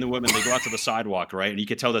he and the women, they go out to the sidewalk, right? And you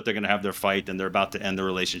can tell that they're going to have their fight and they're about to end the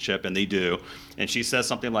relationship, and they do. And she says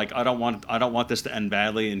something like, I don't want this to end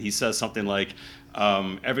badly. And he says something like,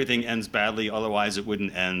 everything ends badly, otherwise it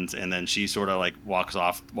wouldn't end. And then she sort of like walks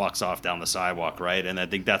off down the sidewalk, right? And I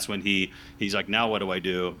think that's when he's like, now what do I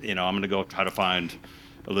do? I'm going to go try to find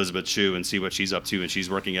Elizabeth Shue and see what she's up to, and she's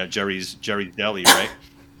working at Jerry's Deli, right?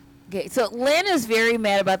 Okay, so Lynn is very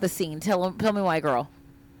mad about the scene. Tell me why, girl.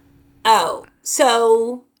 Oh,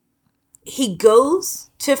 so he goes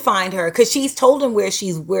to find her because she's told him where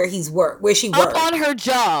she worked. Up on her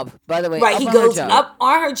job, by the way. Right, up he on her goes job. up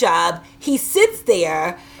on her job. He sits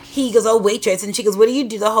there. He goes, "Oh, waitress," and she goes, "What do you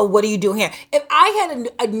do?" What are you doing here? If I had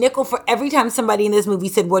a nickel for every time somebody in this movie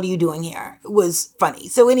said, "What are you doing here?" it was funny.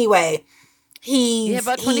 So anyway,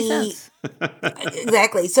 About 20 cents.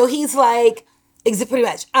 Exactly. So he's like, pretty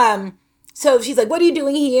much. So she's like, "What are you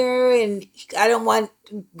doing here?" And I don't want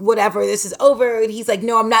whatever. This is over. And he's like,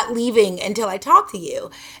 "No, I'm not leaving until I talk to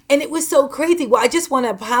you." And it was so crazy. Well, I just want to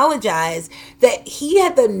apologize that he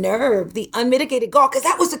had the nerve, the unmitigated gall, because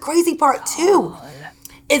that was the crazy part too.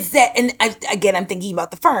 Is that, and again, I'm thinking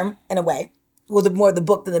about The Firm in a way. Well, more the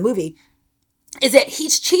book than the movie. Is that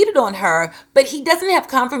he's cheated on her, but he doesn't have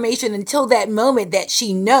confirmation until that moment that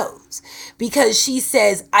she knows. Because she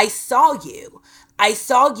says, I saw you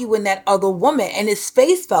in that other woman. And his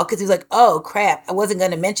face fell because he was like, oh, crap, I wasn't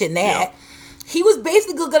going to mention that. Yeah. He was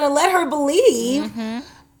basically going to let her believe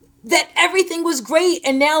that everything was great.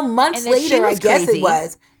 And now months later, I guess crazy. It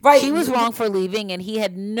was. Right. She was wrong for leaving, and he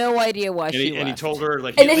had no idea why she left. And he told her,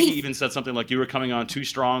 like, he even said something like, you were coming on too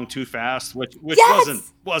strong, too fast, which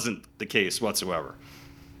yes! wasn't the case whatsoever.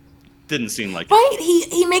 Didn't seem like right.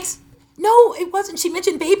 It. He makes, no, it wasn't. She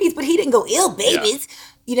mentioned babies, but he didn't go, ill babies.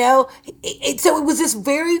 Yeah. You know? So it was this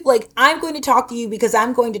very, like, I'm going to talk to you because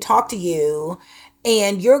I'm going to talk to you,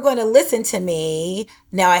 and you're going to listen to me.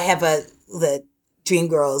 Now I have the Dream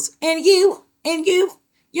Girls, and you.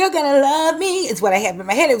 You're gonna love me. It's what I have in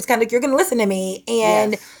my head. It was kind of like, you're gonna listen to me,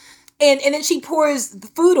 and yes. and then she pours the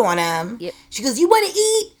food on him. Yep. She goes, "You want to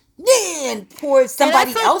eat?" Then pours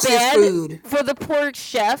somebody else's food for the poor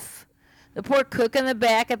chef, the poor cook in the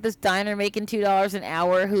back at this diner making $2 an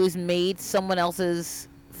hour, who's made someone else's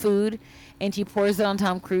food, and she pours it on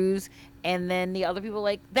Tom Cruise. And then the other people are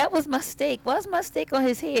like, that was my steak. Why's my steak on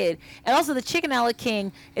his head? And also the Chicken a la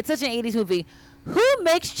King. It's such an 80s movie. Who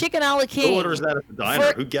makes chicken a la King? Who orders that at the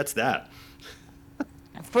diner? Who gets that?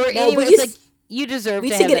 Anyway, it's like, you deserve to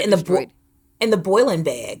have get it in the boiling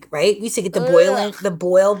bag, right? We used to get the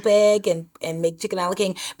boil bag and make chicken a la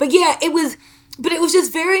King. But yeah, it was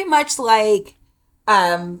just very much like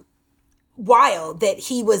wild that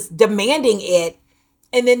he was demanding it.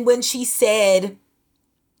 And then when she said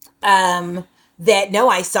that, no,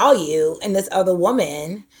 I saw you and this other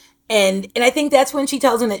woman. And I think that's when she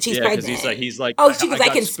tells him that she's pregnant. Yeah, he's like, oh, she goes, I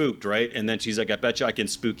got spooked, right? And then she's like, I bet you I can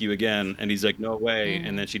spook you again. And he's like, no way.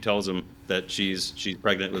 And then she tells him that she's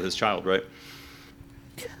pregnant with his child, right?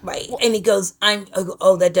 Right. And he goes,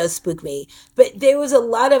 that does spook me. But there was a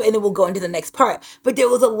lot of, and then we'll go into the next part, but there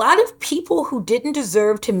was a lot of people who didn't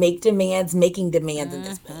deserve to make demands, making demands in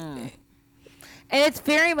this movie. And it's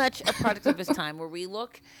very much a product of his time, where we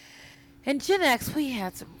look, in Gen X, we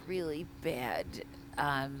had some really bad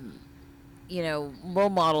role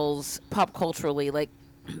models pop culturally. Like,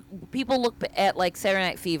 people look at like Saturday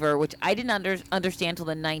Night Fever, which I didn't understand till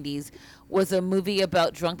the 90s, was a movie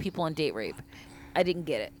about drunk people and date rape. I didn't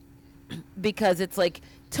get it because it's like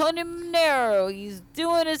Tony Manero, he's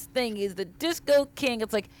doing his thing, he's the disco king.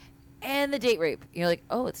 It's like, and the date rape. You're like,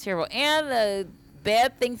 oh, it's terrible. And the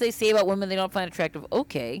bad things they say about women they don't find attractive.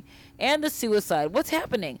 Okay. And the suicide. What's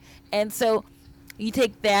happening? And so you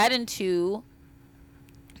take that into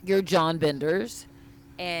your John Benders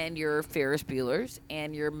and your Ferris Buellers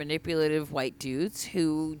and your manipulative white dudes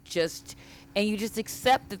who you just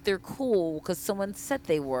accept that they're cool because someone said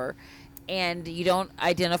they were, and you don't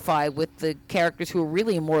identify with the characters who are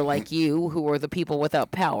really more like you, who are the people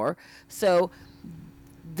without power. So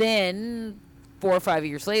then 4 or 5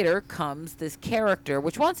 years later comes this character,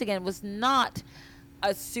 which once again was not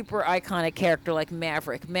a super iconic character like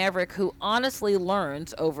Maverick. Maverick, who honestly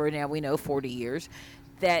learns over, now we know, 40 years,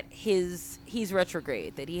 that he's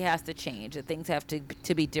retrograde, that he has to change, that things have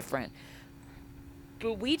to be different.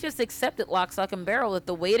 But we just accept it lock, stock, and barrel that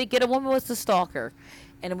the way to get a woman was to stalk her.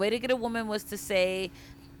 And the way to get a woman was to say,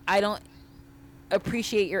 I don't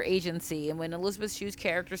appreciate your agency. And when Elizabeth Shue's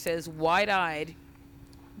character says, wide-eyed,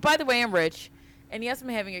 by the way, I'm rich, and yes, I'm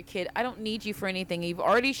having a kid, I don't need you for anything. You've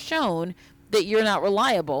already shown that you're not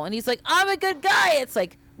reliable. And he's like, I'm a good guy. It's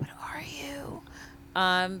like, what are you?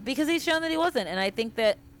 Because he's shown that he wasn't. And I think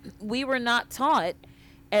that we were not taught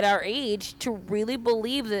at our age to really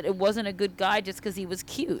believe that it wasn't a good guy just because he was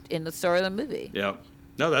cute in the start of the movie. Yeah.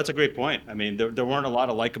 No, that's a great point. I mean, there weren't a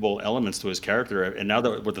lot of likable elements to his character, and now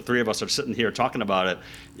that with the three of us are sitting here talking about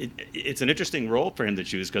it's an interesting role for him to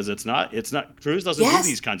choose because it's not Cruise doesn't do Yes.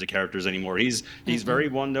 these kinds of characters anymore. He's very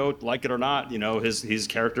one note, like it or not. His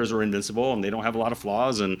characters are invincible and they don't have a lot of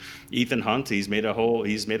flaws. And Ethan Hunt, he's made a whole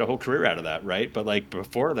career out of that, right? But like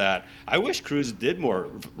before that, I wish Cruise did more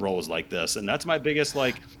roles like this, and that's my biggest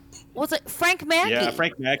like. Was it Frank Mackey? Yeah,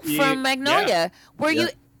 Frank Mackey. From Yeah, Magnolia, where yeah, you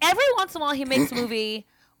every once in a while he makes a movie,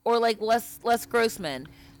 or like Les Grossman,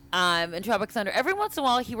 in Tropic Thunder. Every once in a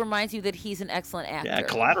while he reminds you that he's an excellent yeah. actor.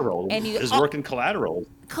 Collateral. And you His work in Collateral.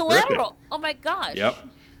 Terrific. Collateral. Oh my gosh. Yep.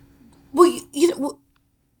 Well,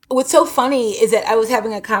 what's so funny is that I was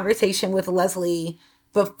having a conversation with Leslie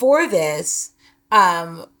before this,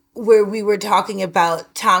 where we were talking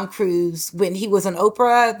about Tom Cruise when he was on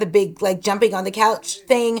Oprah, the big like jumping on the couch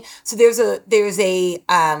thing. So there's a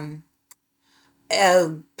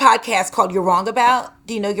podcast called You're Wrong About.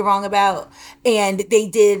 Do you know You're Wrong About? And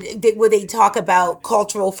where they talk about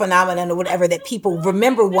cultural phenomenon or whatever that people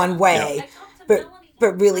remember one Yeah. way, but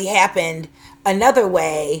really happened another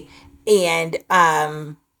way. And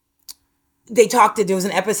there was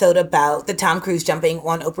an episode about the Tom Cruise jumping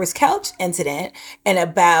on Oprah's couch incident and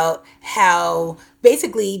about how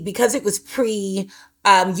basically because it was pre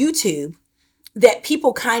YouTube, that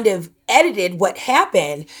people kind of edited what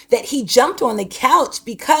happened, that he jumped on the couch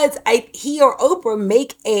because he or Oprah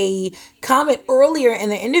make a comment earlier in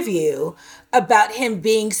the interview about him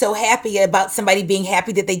being so happy about somebody being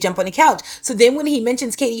happy that they jump on the couch. So then when he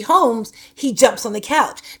mentions Katie Holmes, he jumps on the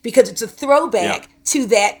couch because it's a throwback Yeah.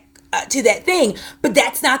 to that thing. But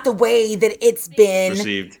that's not the way that it's been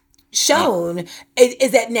Received. shown.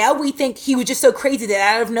 Is that now we think he was just so crazy that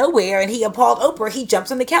out of nowhere and he appalled Oprah, he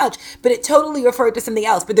jumps on the couch, but it totally referred to something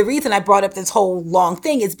else. But the reason I brought up this whole long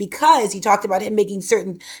thing is because you talked about him making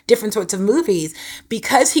certain different sorts of movies.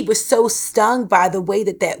 Because he was so stung by the way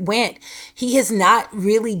that went, he has not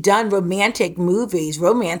really done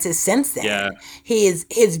romances since then. Yeah.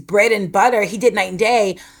 His bread and butter, he did Night and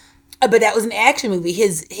Day, but that was an action movie.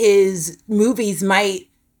 His movies might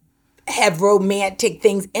have romantic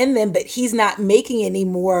things in them, but he's not making any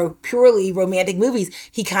more purely romantic movies.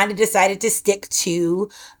 He kind of decided to stick to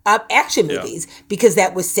action Yeah. movies because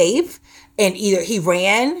that was safe. And either he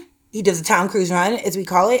does a Tom Cruise run, as we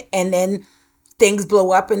call it, and then things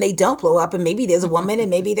blow up and they don't blow up, and maybe there's a woman and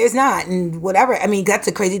maybe there's not, and whatever. I mean, that's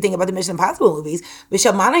the crazy thing about the Mission Impossible movies.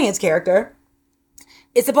 Michelle Monaghan's character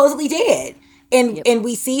is supposedly dead. And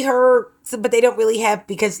we see her, but they don't really have,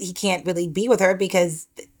 because he can't really be with her because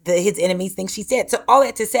his enemies think she's dead. So all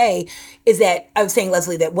that to say is that I was saying,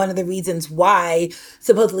 Leslie, that one of the reasons why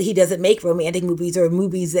supposedly he doesn't make romantic movies or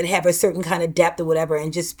movies that have a certain kind of depth or whatever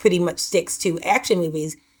and just pretty much sticks to action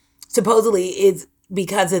movies supposedly is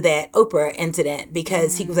because of that Oprah incident,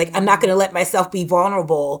 because he was like, I'm not going to let myself be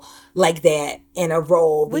vulnerable like that in a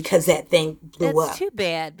role because that thing blew That's up. too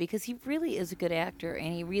bad because he really is a good actor,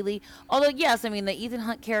 and he really, although yes, I mean the Ethan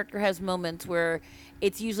Hunt character has moments where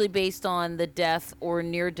it's usually based on the death or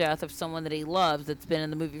near death of someone that he loves that's been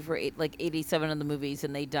in the movie for 87 of the movies,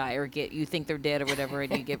 and they die or you think they're dead or whatever,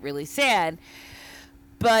 and you get really sad.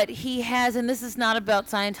 But he has, and this is not about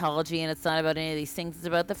Scientology, and it's not about any of these things. It's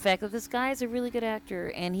about the fact that this guy is a really good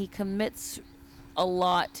actor, and he commits a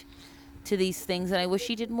lot to these things. And I wish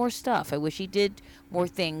he did more stuff. I wish he did more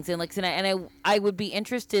things. And like I said, I would be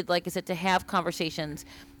interested, like I said, to have conversations.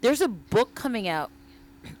 There's a book coming out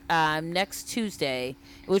next Tuesday,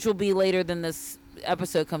 which will be later than this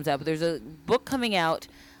episode comes out. But there's a book coming out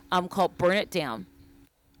called "Burn It Down."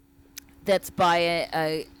 That's by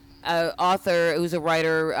a author who's a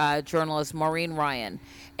writer, journalist, Maureen Ryan,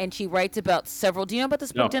 and she writes about several. Do you know about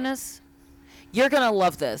this book, No. Dennis? You're gonna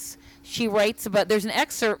love this. She writes about. There's an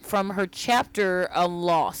excerpt from her chapter on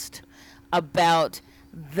Lost about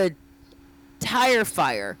the tire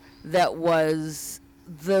fire that was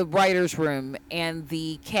the writer's room and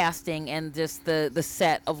the casting and just the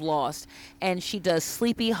set of Lost. And she does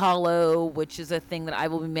Sleepy Hollow, which is a thing that I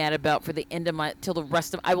will be mad about for the end of till the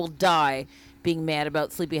rest of I will die being mad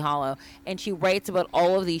about Sleepy Hollow. And she writes about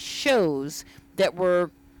all of these shows that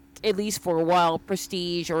were, at least for a while,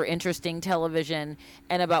 prestige or interesting television,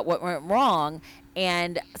 and about what went wrong.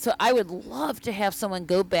 And so I would love to have someone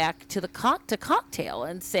go back to the to Cocktail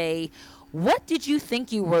and say, what did you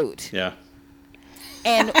think you wrote? Yeah.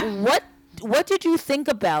 And what did you think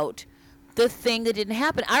about the thing that didn't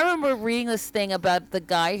happen? I remember reading this thing about the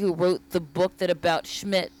guy who wrote the book that About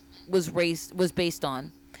Schmidt was based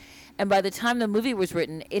on. And by the time the movie was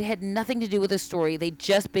written, it had nothing to do with the story. They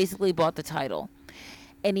just basically bought the title.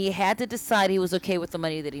 And he had to decide he was okay with the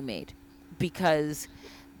money that he made, because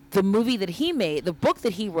the movie that he made, the book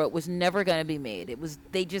that he wrote, was never going to be made.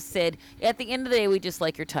 They just said, at the end of the day, we just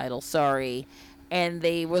like your title, sorry. And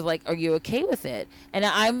they were like, are you okay with it? And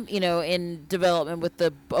I'm, in development with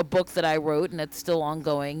a book that I wrote, and it's still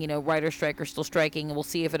ongoing. Writer strike are still striking, and we'll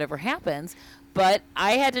see if it ever happens. But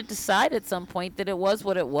I had to decide at some point that it was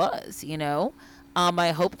what it was. I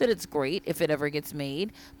hope that it's great if it ever gets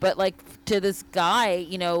made. But to this guy,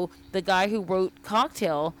 the guy who wrote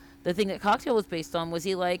Cocktail, the thing that Cocktail was based on, was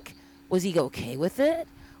he okay with it?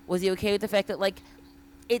 Was he okay with the fact that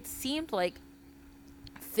it seemed like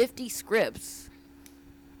 50 scripts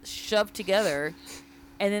shoved together,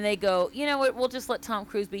 and then they go, you know what, we'll just let Tom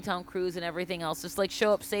Cruise be Tom Cruise, and everything else just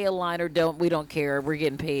show up, say a line, or we don't care, we're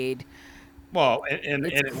getting paid. Well, and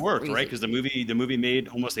it worked, right? Because the movie made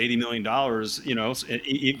almost $80 million,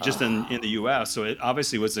 just in the U.S. So it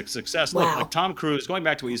obviously was a success. Wow. Like Tom Cruise, going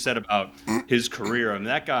back to what you said about his career, I mean,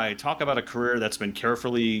 that guy, talk about a career that's been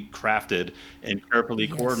carefully crafted and carefully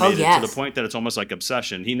coordinated to the point that it's almost like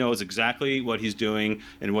obsession. He knows exactly what he's doing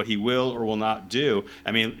and what he will or will not do.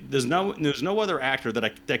 I mean, there's no other actor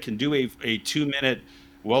that can do a 2-minute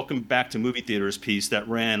welcome back to movie theaters piece that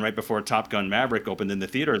ran right before Top Gun Maverick opened in the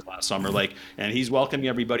theaters last summer. And he's welcoming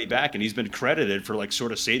everybody back, and he's been credited for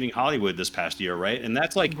sort of saving Hollywood this past year, right? And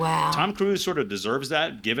that's wow. Tom Cruise sort of deserves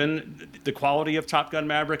that, given the quality of Top Gun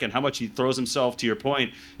Maverick and how much he throws himself, to your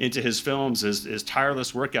point, into his films, his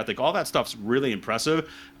tireless work ethic. All that stuff's really impressive.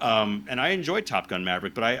 And I enjoyed Top Gun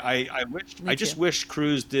Maverick, but I just wish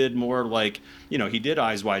Cruise did more he did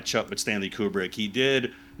Eyes Wide Shut with Stanley Kubrick. He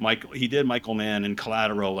did Michael Mann and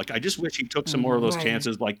Collateral. I just wish he took some more of those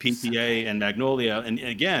chances, like PTA and Magnolia. And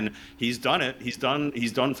again, he's done it. He's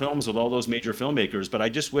done films with all those major filmmakers. But I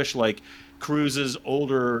just wish Cruise's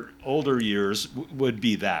older years would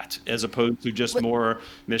be that, as opposed to just more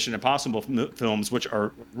Mission Impossible films, which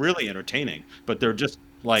are really entertaining. But they're just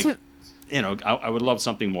I would love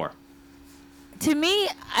something more. To me,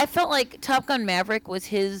 I felt like Top Gun Maverick was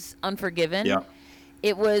his Unforgiven. Yeah.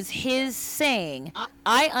 It was his saying,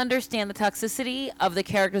 I understand the toxicity of the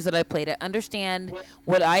characters that I played. I understand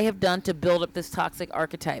what I have done to build up this toxic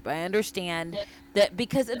archetype. I understand that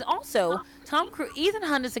because, and also, Tom Cruise, Ethan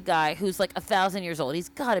Hunt is a guy who's 1,000 years old. He's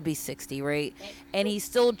got to be 60, right? And he's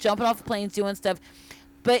still jumping off planes, doing stuff.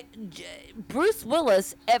 But Bruce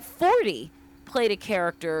Willis, at 40, played a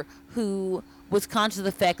character who was conscious of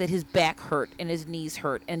the fact that his back hurt and his knees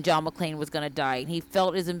hurt, and John McClane was going to die. And he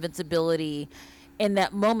felt his invincibility in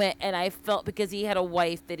that moment, and I felt, because he had a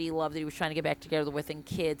wife that he loved, that he was trying to get back together with, and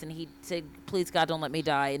kids, and he said, please God, don't let me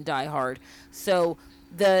die, and die hard. So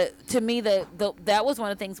to me, that was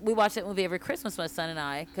one of the things. We watch that movie every Christmas, my son and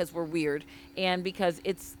I, because we're weird, and because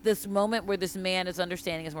it's this moment where this man is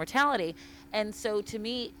understanding his mortality. And so to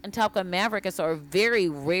me, in Top Gun Maverick, I saw a very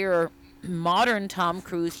rare modern Tom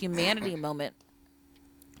Cruise humanity moment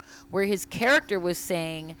where his character was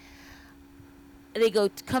saying, they go,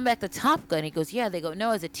 come back to Top Gun. He goes, yeah. They go,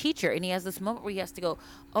 no, as a teacher. And he has this moment where he has to go,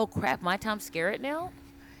 oh, crap, my Tom Skerritt now?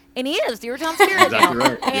 And he is. You're Tom Skerritt exactly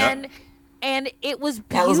now. Right. And it was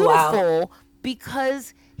beautiful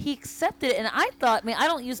because he accepted it. And I thought, I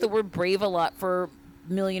don't use the word brave a lot for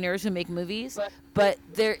millionaires who make movies, but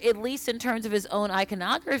there, at least in terms of his own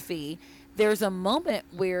iconography, there's a moment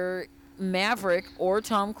where Maverick or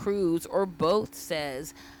Tom Cruise or both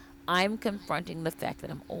says, I'm confronting the fact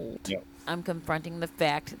that I'm old. Yep. I'm confronting the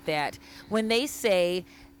fact that when they say,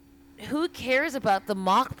 who cares about the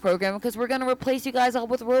mock program, because we're going to replace you guys all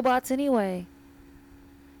with robots anyway.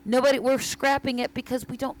 We're scrapping it because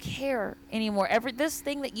we don't care anymore. This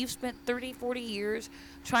thing that you've spent 30, 40 years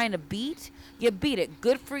trying to beat, you beat it.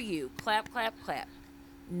 Good for you. Clap, clap, clap.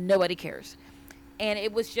 Nobody cares. And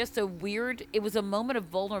it was just it was a moment of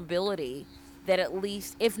vulnerability that, at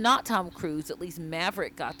least, if not Tom Cruise, at least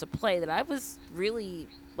Maverick got to play, that I was really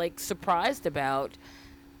surprised about.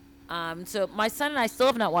 So my son and I still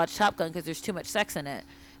have not watched Top Gun because there's too much sex in it,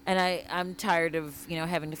 and I'm tired of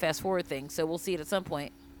having to fast forward things. So we'll see it at some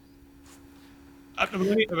point. Let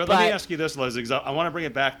me ask you this, Leslie, because I want to bring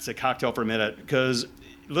it back to Cocktail for a minute, because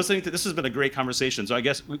listening to this has been a great conversation. So I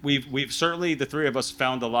guess we've certainly, the three of us,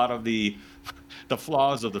 found a lot of the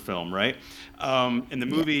flaws of the film, right? And the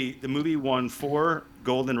movie won 4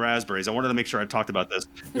 Golden Raspberries. I wanted to make sure I talked about this.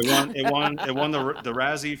 It won the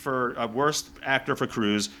Razzie for Worst Actor for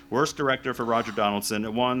Cruise, Worst Director for Roger Donaldson.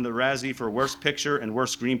 It won the Razzie for Worst Picture and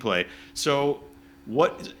Worst Screenplay. So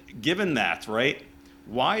given that, right,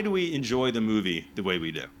 why do we enjoy the movie the way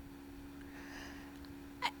we do?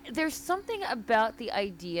 There's something about the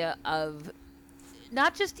idea of,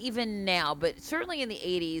 not just even now, but certainly in the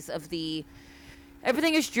 80s, of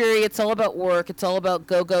everything is dreary, it's all about work, it's all about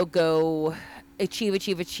go, go, go.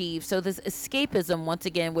 achieve. So this escapism, once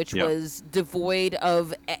again, which Yep. was devoid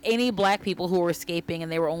of any black people who were escaping,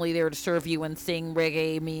 and they were only there to serve you and sing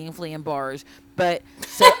reggae meaningfully in bars. But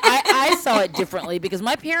so I saw it differently because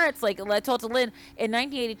my parents, like I told to Lynn, in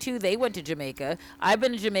 1982 they went to Jamaica. I've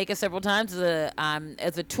been to Jamaica several times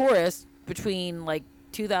as a tourist between like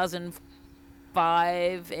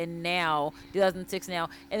 2005 and now 2006 now,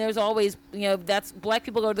 and there's always, that's black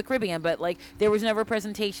people go to the Caribbean, but like there was never a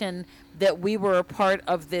presentation that we were a part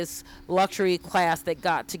of this luxury class that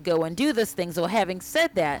got to go and do this thing. So having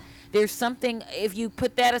said that, there's something, if you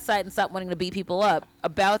put that aside and stop wanting to beat people up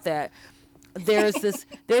about that, there's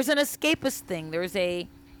an escapist thing.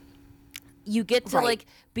 You get to Right. like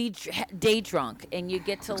be day drunk, and you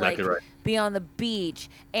get to Exactly like right. be on the beach,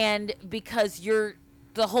 and because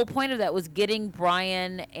the whole point of that was getting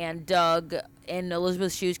Brian and Doug and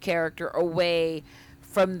Elizabeth Shue's character away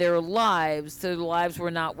from their lives. Their lives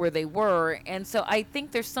were not where they were, and so I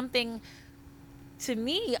think there's something. To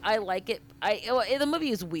me, I like it. The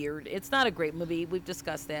movie is weird. It's not a great movie. We've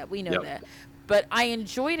discussed that. We know Yep. that. But I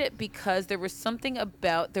enjoyed it because there was something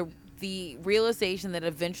about the realization that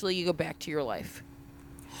eventually you go back to your life.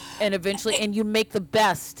 And eventually, and you make the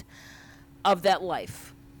best of that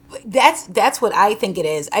life. That's what I think it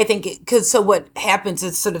is. I think because so what happens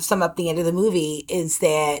is, sort of sum up the end of the movie, is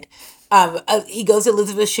that he goes to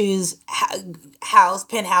Elizabeth Shue's house,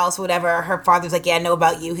 penthouse, whatever. Her father's like, "Yeah, I know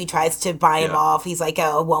about you." He tries to buy him Yeah. off. He's like,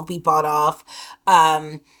 "Oh, it won't be bought off."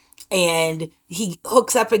 And he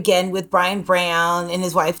hooks up again with Brian Brown and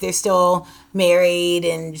his wife. They're still married,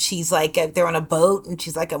 and she's like, they're on a boat, and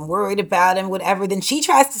she's like, "I'm worried about him," whatever. Then she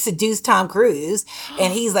tries to seduce Tom Cruise,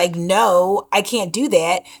 and he's like, "No, I can't do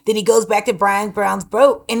that." Then he goes back to Brian Brown's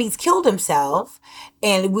boat, and he's killed himself.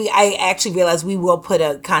 And I actually realized we will put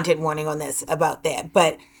a content warning on this about that,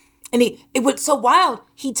 but. And it was so wild.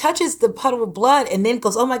 He touches the puddle of blood and then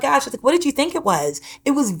goes, "Oh my gosh!" I was like, "What did you think it was?"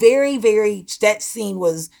 It was very, very. That scene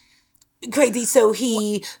was crazy. So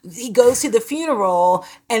he goes to the funeral,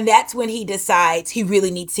 and that's when he decides he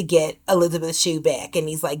really needs to get Elizabeth Shue back. And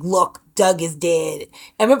he's like, "Look, Doug is dead."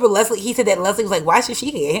 I remember Leslie. He said that Leslie was like, "Why should she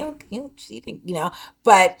get him? She didn't,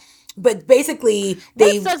 But basically,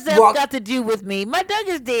 they What's that walk got to do with me? My Doug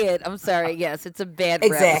is dead. I'm sorry. Yes, it's a bad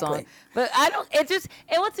rap exactly. song. But I don't. It just,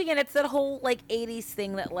 and once again, it's that whole like '80s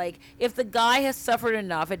thing that like if the guy has suffered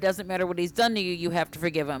enough, it doesn't matter what he's done to you. You have to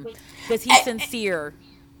forgive him because he's sincere.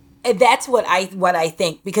 And that's what I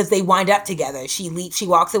think, because they wind up together. She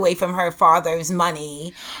walks away from her father's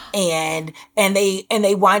money, and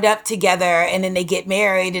they wind up together, and then they get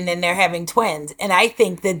married, and then they're having twins. And I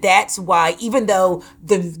think that that's why, even though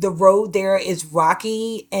the road there is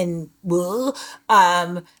rocky and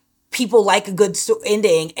people like a good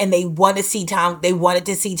ending, and they wanted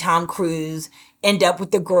to see Tom Cruise end up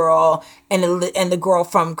with the girl and the girl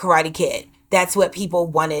from Karate Kid. That's what people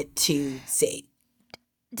wanted to see.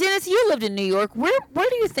 Dennis, you lived in New York. Where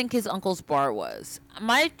do you think his uncle's bar was?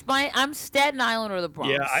 I'm Staten Island or the Bronx.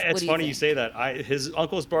 Yeah, What it's do funny you think? say that. His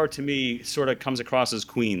uncle's bar to me sort of comes across as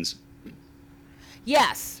Queens.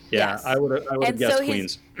 Yes. Yeah, Yes. I would have And guessed so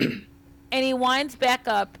Queens. and he winds back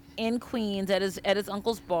up in Queens at his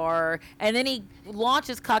uncle's bar, and then he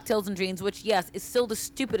launches Cocktails and Dreams, which yes is still the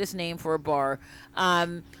stupidest name for a bar,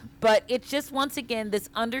 but it's just once again this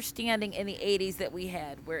understanding in the '80s that we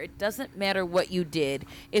had, where it doesn't matter what you did,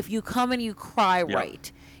 if you come and you cry Yeah.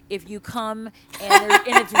 right. If you come and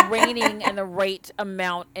it's raining and the right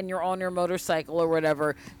amount and you're on your motorcycle or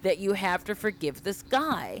whatever, that you have to forgive this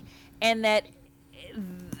guy. And that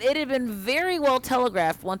it had been very well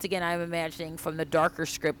telegraphed, once again, I'm imagining from the darker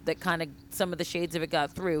script that kind of some of the shades of it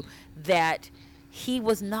got through, that he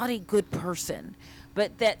was not a good person,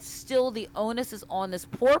 but that still the onus is on this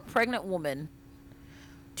poor pregnant woman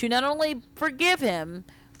to not only forgive him,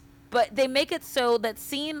 but they make it so that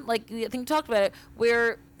scene, like I think we talked about it,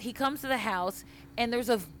 where he comes to the house and there's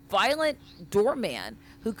a violent doorman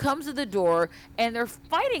who comes to the door, and they're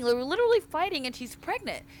fighting. They're literally fighting, and she's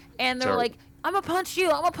pregnant. And they're Terrible. like, I'm going to punch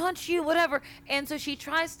you, whatever. And so she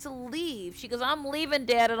tries to leave. She goes, "I'm leaving,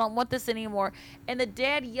 Dad. I don't want this anymore." And the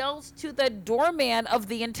dad yells to the doorman of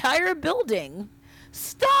the entire building,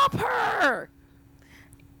 "Stop her!"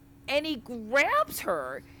 And he grabs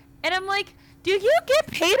her. And I'm like, do you get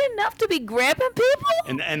paid enough to be grabbing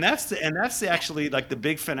people? And that's actually like the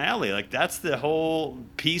big finale. Like that's the whole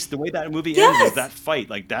piece. The way that movie ends Yes. is that fight.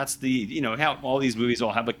 Like that's the how all these movies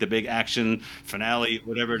all have like the big action finale,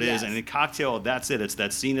 whatever it is. Yes. And in Cocktail, that's it. It's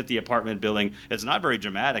that scene at the apartment building. It's not very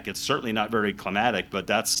dramatic. It's certainly not very climatic. But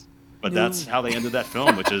that's how they ended that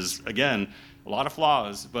film, which is again a lot of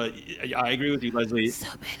flaws, but I agree with you, Leslie. So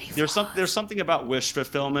many flaws. There's something about wish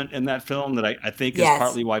fulfillment in that film that I think is Yes.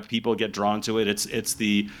 partly why people get drawn to it. It's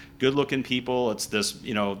the good looking people. It's this,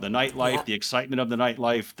 you know, the nightlife, Yep. the excitement of the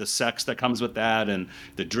nightlife, the sex that comes with that, and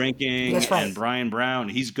the drinking. That's right. And Brian Brown,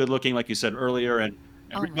 he's good looking, like you said earlier, and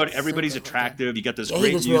Oh man, so everybody's good looking. attractive. You got this Yeah, he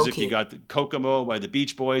great was real music. You cute. got the Kokomo by the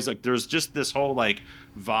Beach Boys. Like there's just this whole like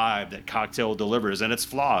vibe that Cocktail delivers, and it's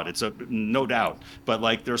flawed. It's a no doubt, but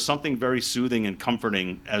like there's something very soothing and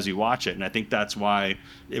comforting as you watch it, and I think that's why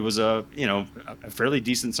it was a, you know, a fairly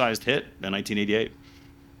decent sized hit in 1988.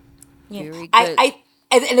 Yeah. Very good.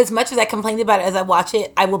 And as much as I complained about it as I watch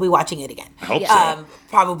it, I will be watching it again. I hope Yeah. so.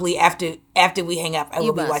 Probably after we hang up, I will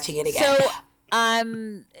You be must. watching it again. So,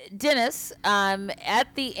 Dennis,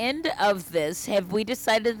 at the end of this, have we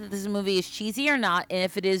decided that this movie is cheesy or not? And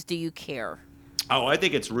if it is, do you care? Oh, I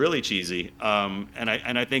think it's really cheesy, and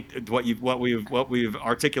I think what we've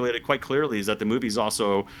articulated quite clearly is that the movie's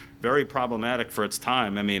also very problematic for its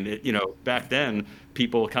time. I mean, you know, back then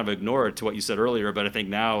people kind of ignored to what you said earlier, but I think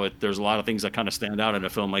now there's a lot of things that kind of stand out in a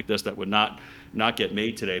film like this that would not get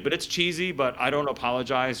made today. But it's cheesy, but I don't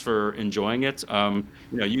apologize for enjoying it. You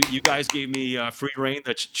know, you guys gave me free reign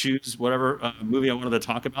to choose whatever movie I wanted to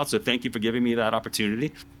talk about, so thank you for giving me that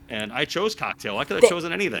opportunity. And I chose Cocktail. I could have Th-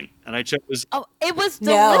 chosen anything, and I chose. Oh, it was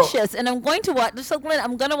No. delicious, and I'm going to watch. Just like Lynn,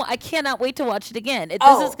 I cannot wait to watch it again. This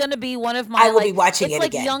Oh, is going to be one of my. I will like, be watching it's it like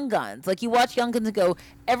again. Young Guns. Like you watch Young Guns and go,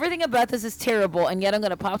 everything about this is terrible, and yet I'm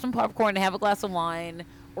going to pop some popcorn and have a glass of wine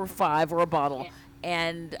or 5 or a bottle.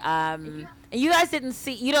 And you guys didn't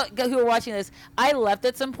see, you don't who were watching this. I left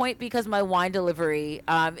at some point because my wine delivery.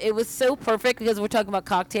 It was so perfect because we're talking about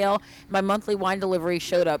Cocktail. My monthly wine delivery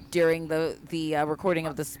showed up during the recording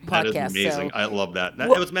of this That is podcast. amazing. So I love that. It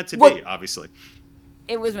What- was meant to what- be, obviously.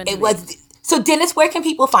 it was meant to It be. was. So, Dennis, where can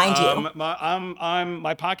people find you?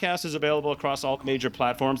 My podcast is available across all major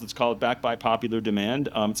platforms. It's called Back by Popular Demand.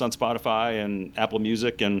 It's on Spotify and Apple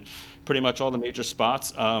Music and pretty much all the major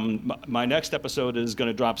spots. My next episode is going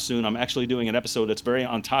to drop soon. I'm actually doing an episode that's very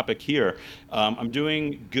on topic here. I'm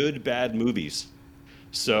doing good, bad movies.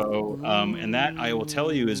 So, and that I will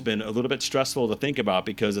tell you has been a little bit stressful to think about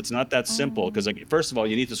because it's not that simple. Because, like, first of all,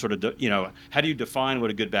 you need to sort of, you know, how do you define what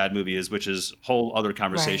a good bad movie is, which is a whole other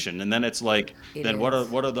conversation. And then it's like, It then is. what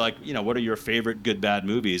are the, like, you know, what are your favorite good bad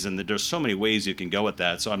movies? And there's so many ways you can go with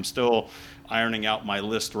that. So I'm still ironing out my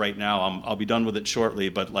list right now. I'll be done with it shortly,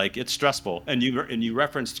 but like it's stressful. And you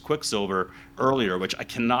referenced Quicksilver earlier, which I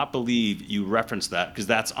cannot believe you referenced that because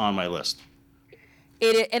that's on my list.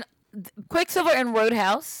 And Quicksilver and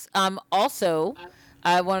Roadhouse. Also,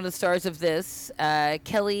 one of the stars of this,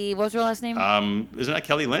 Kelly. What was her last name? Isn't that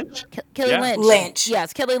Kelly Lynch? Kelly Yeah. Lynch. Lynch.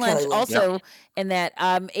 Yes, Kelly Lynch. Kelly Lynch. Also, in that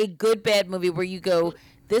a good bad movie where you go,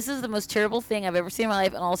 this is the most terrible thing I've ever seen in my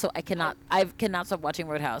life, and also I cannot stop watching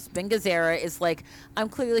Roadhouse. Ben Gazzara is like, I'm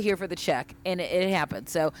clearly here for the check, and it happened.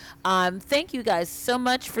 So, thank you guys so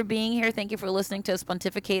much for being here. Thank you for listening to us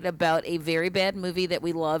pontificate about a very bad movie that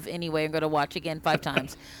we love anyway. I'm going to watch again 5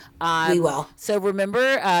 times. We will. So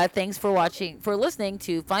remember, thanks for listening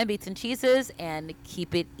to Fine Beats and Cheeses, and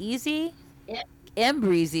keep it easy and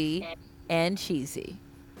breezy and cheesy.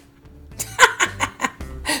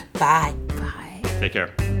 Bye. Bye. Take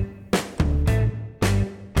care.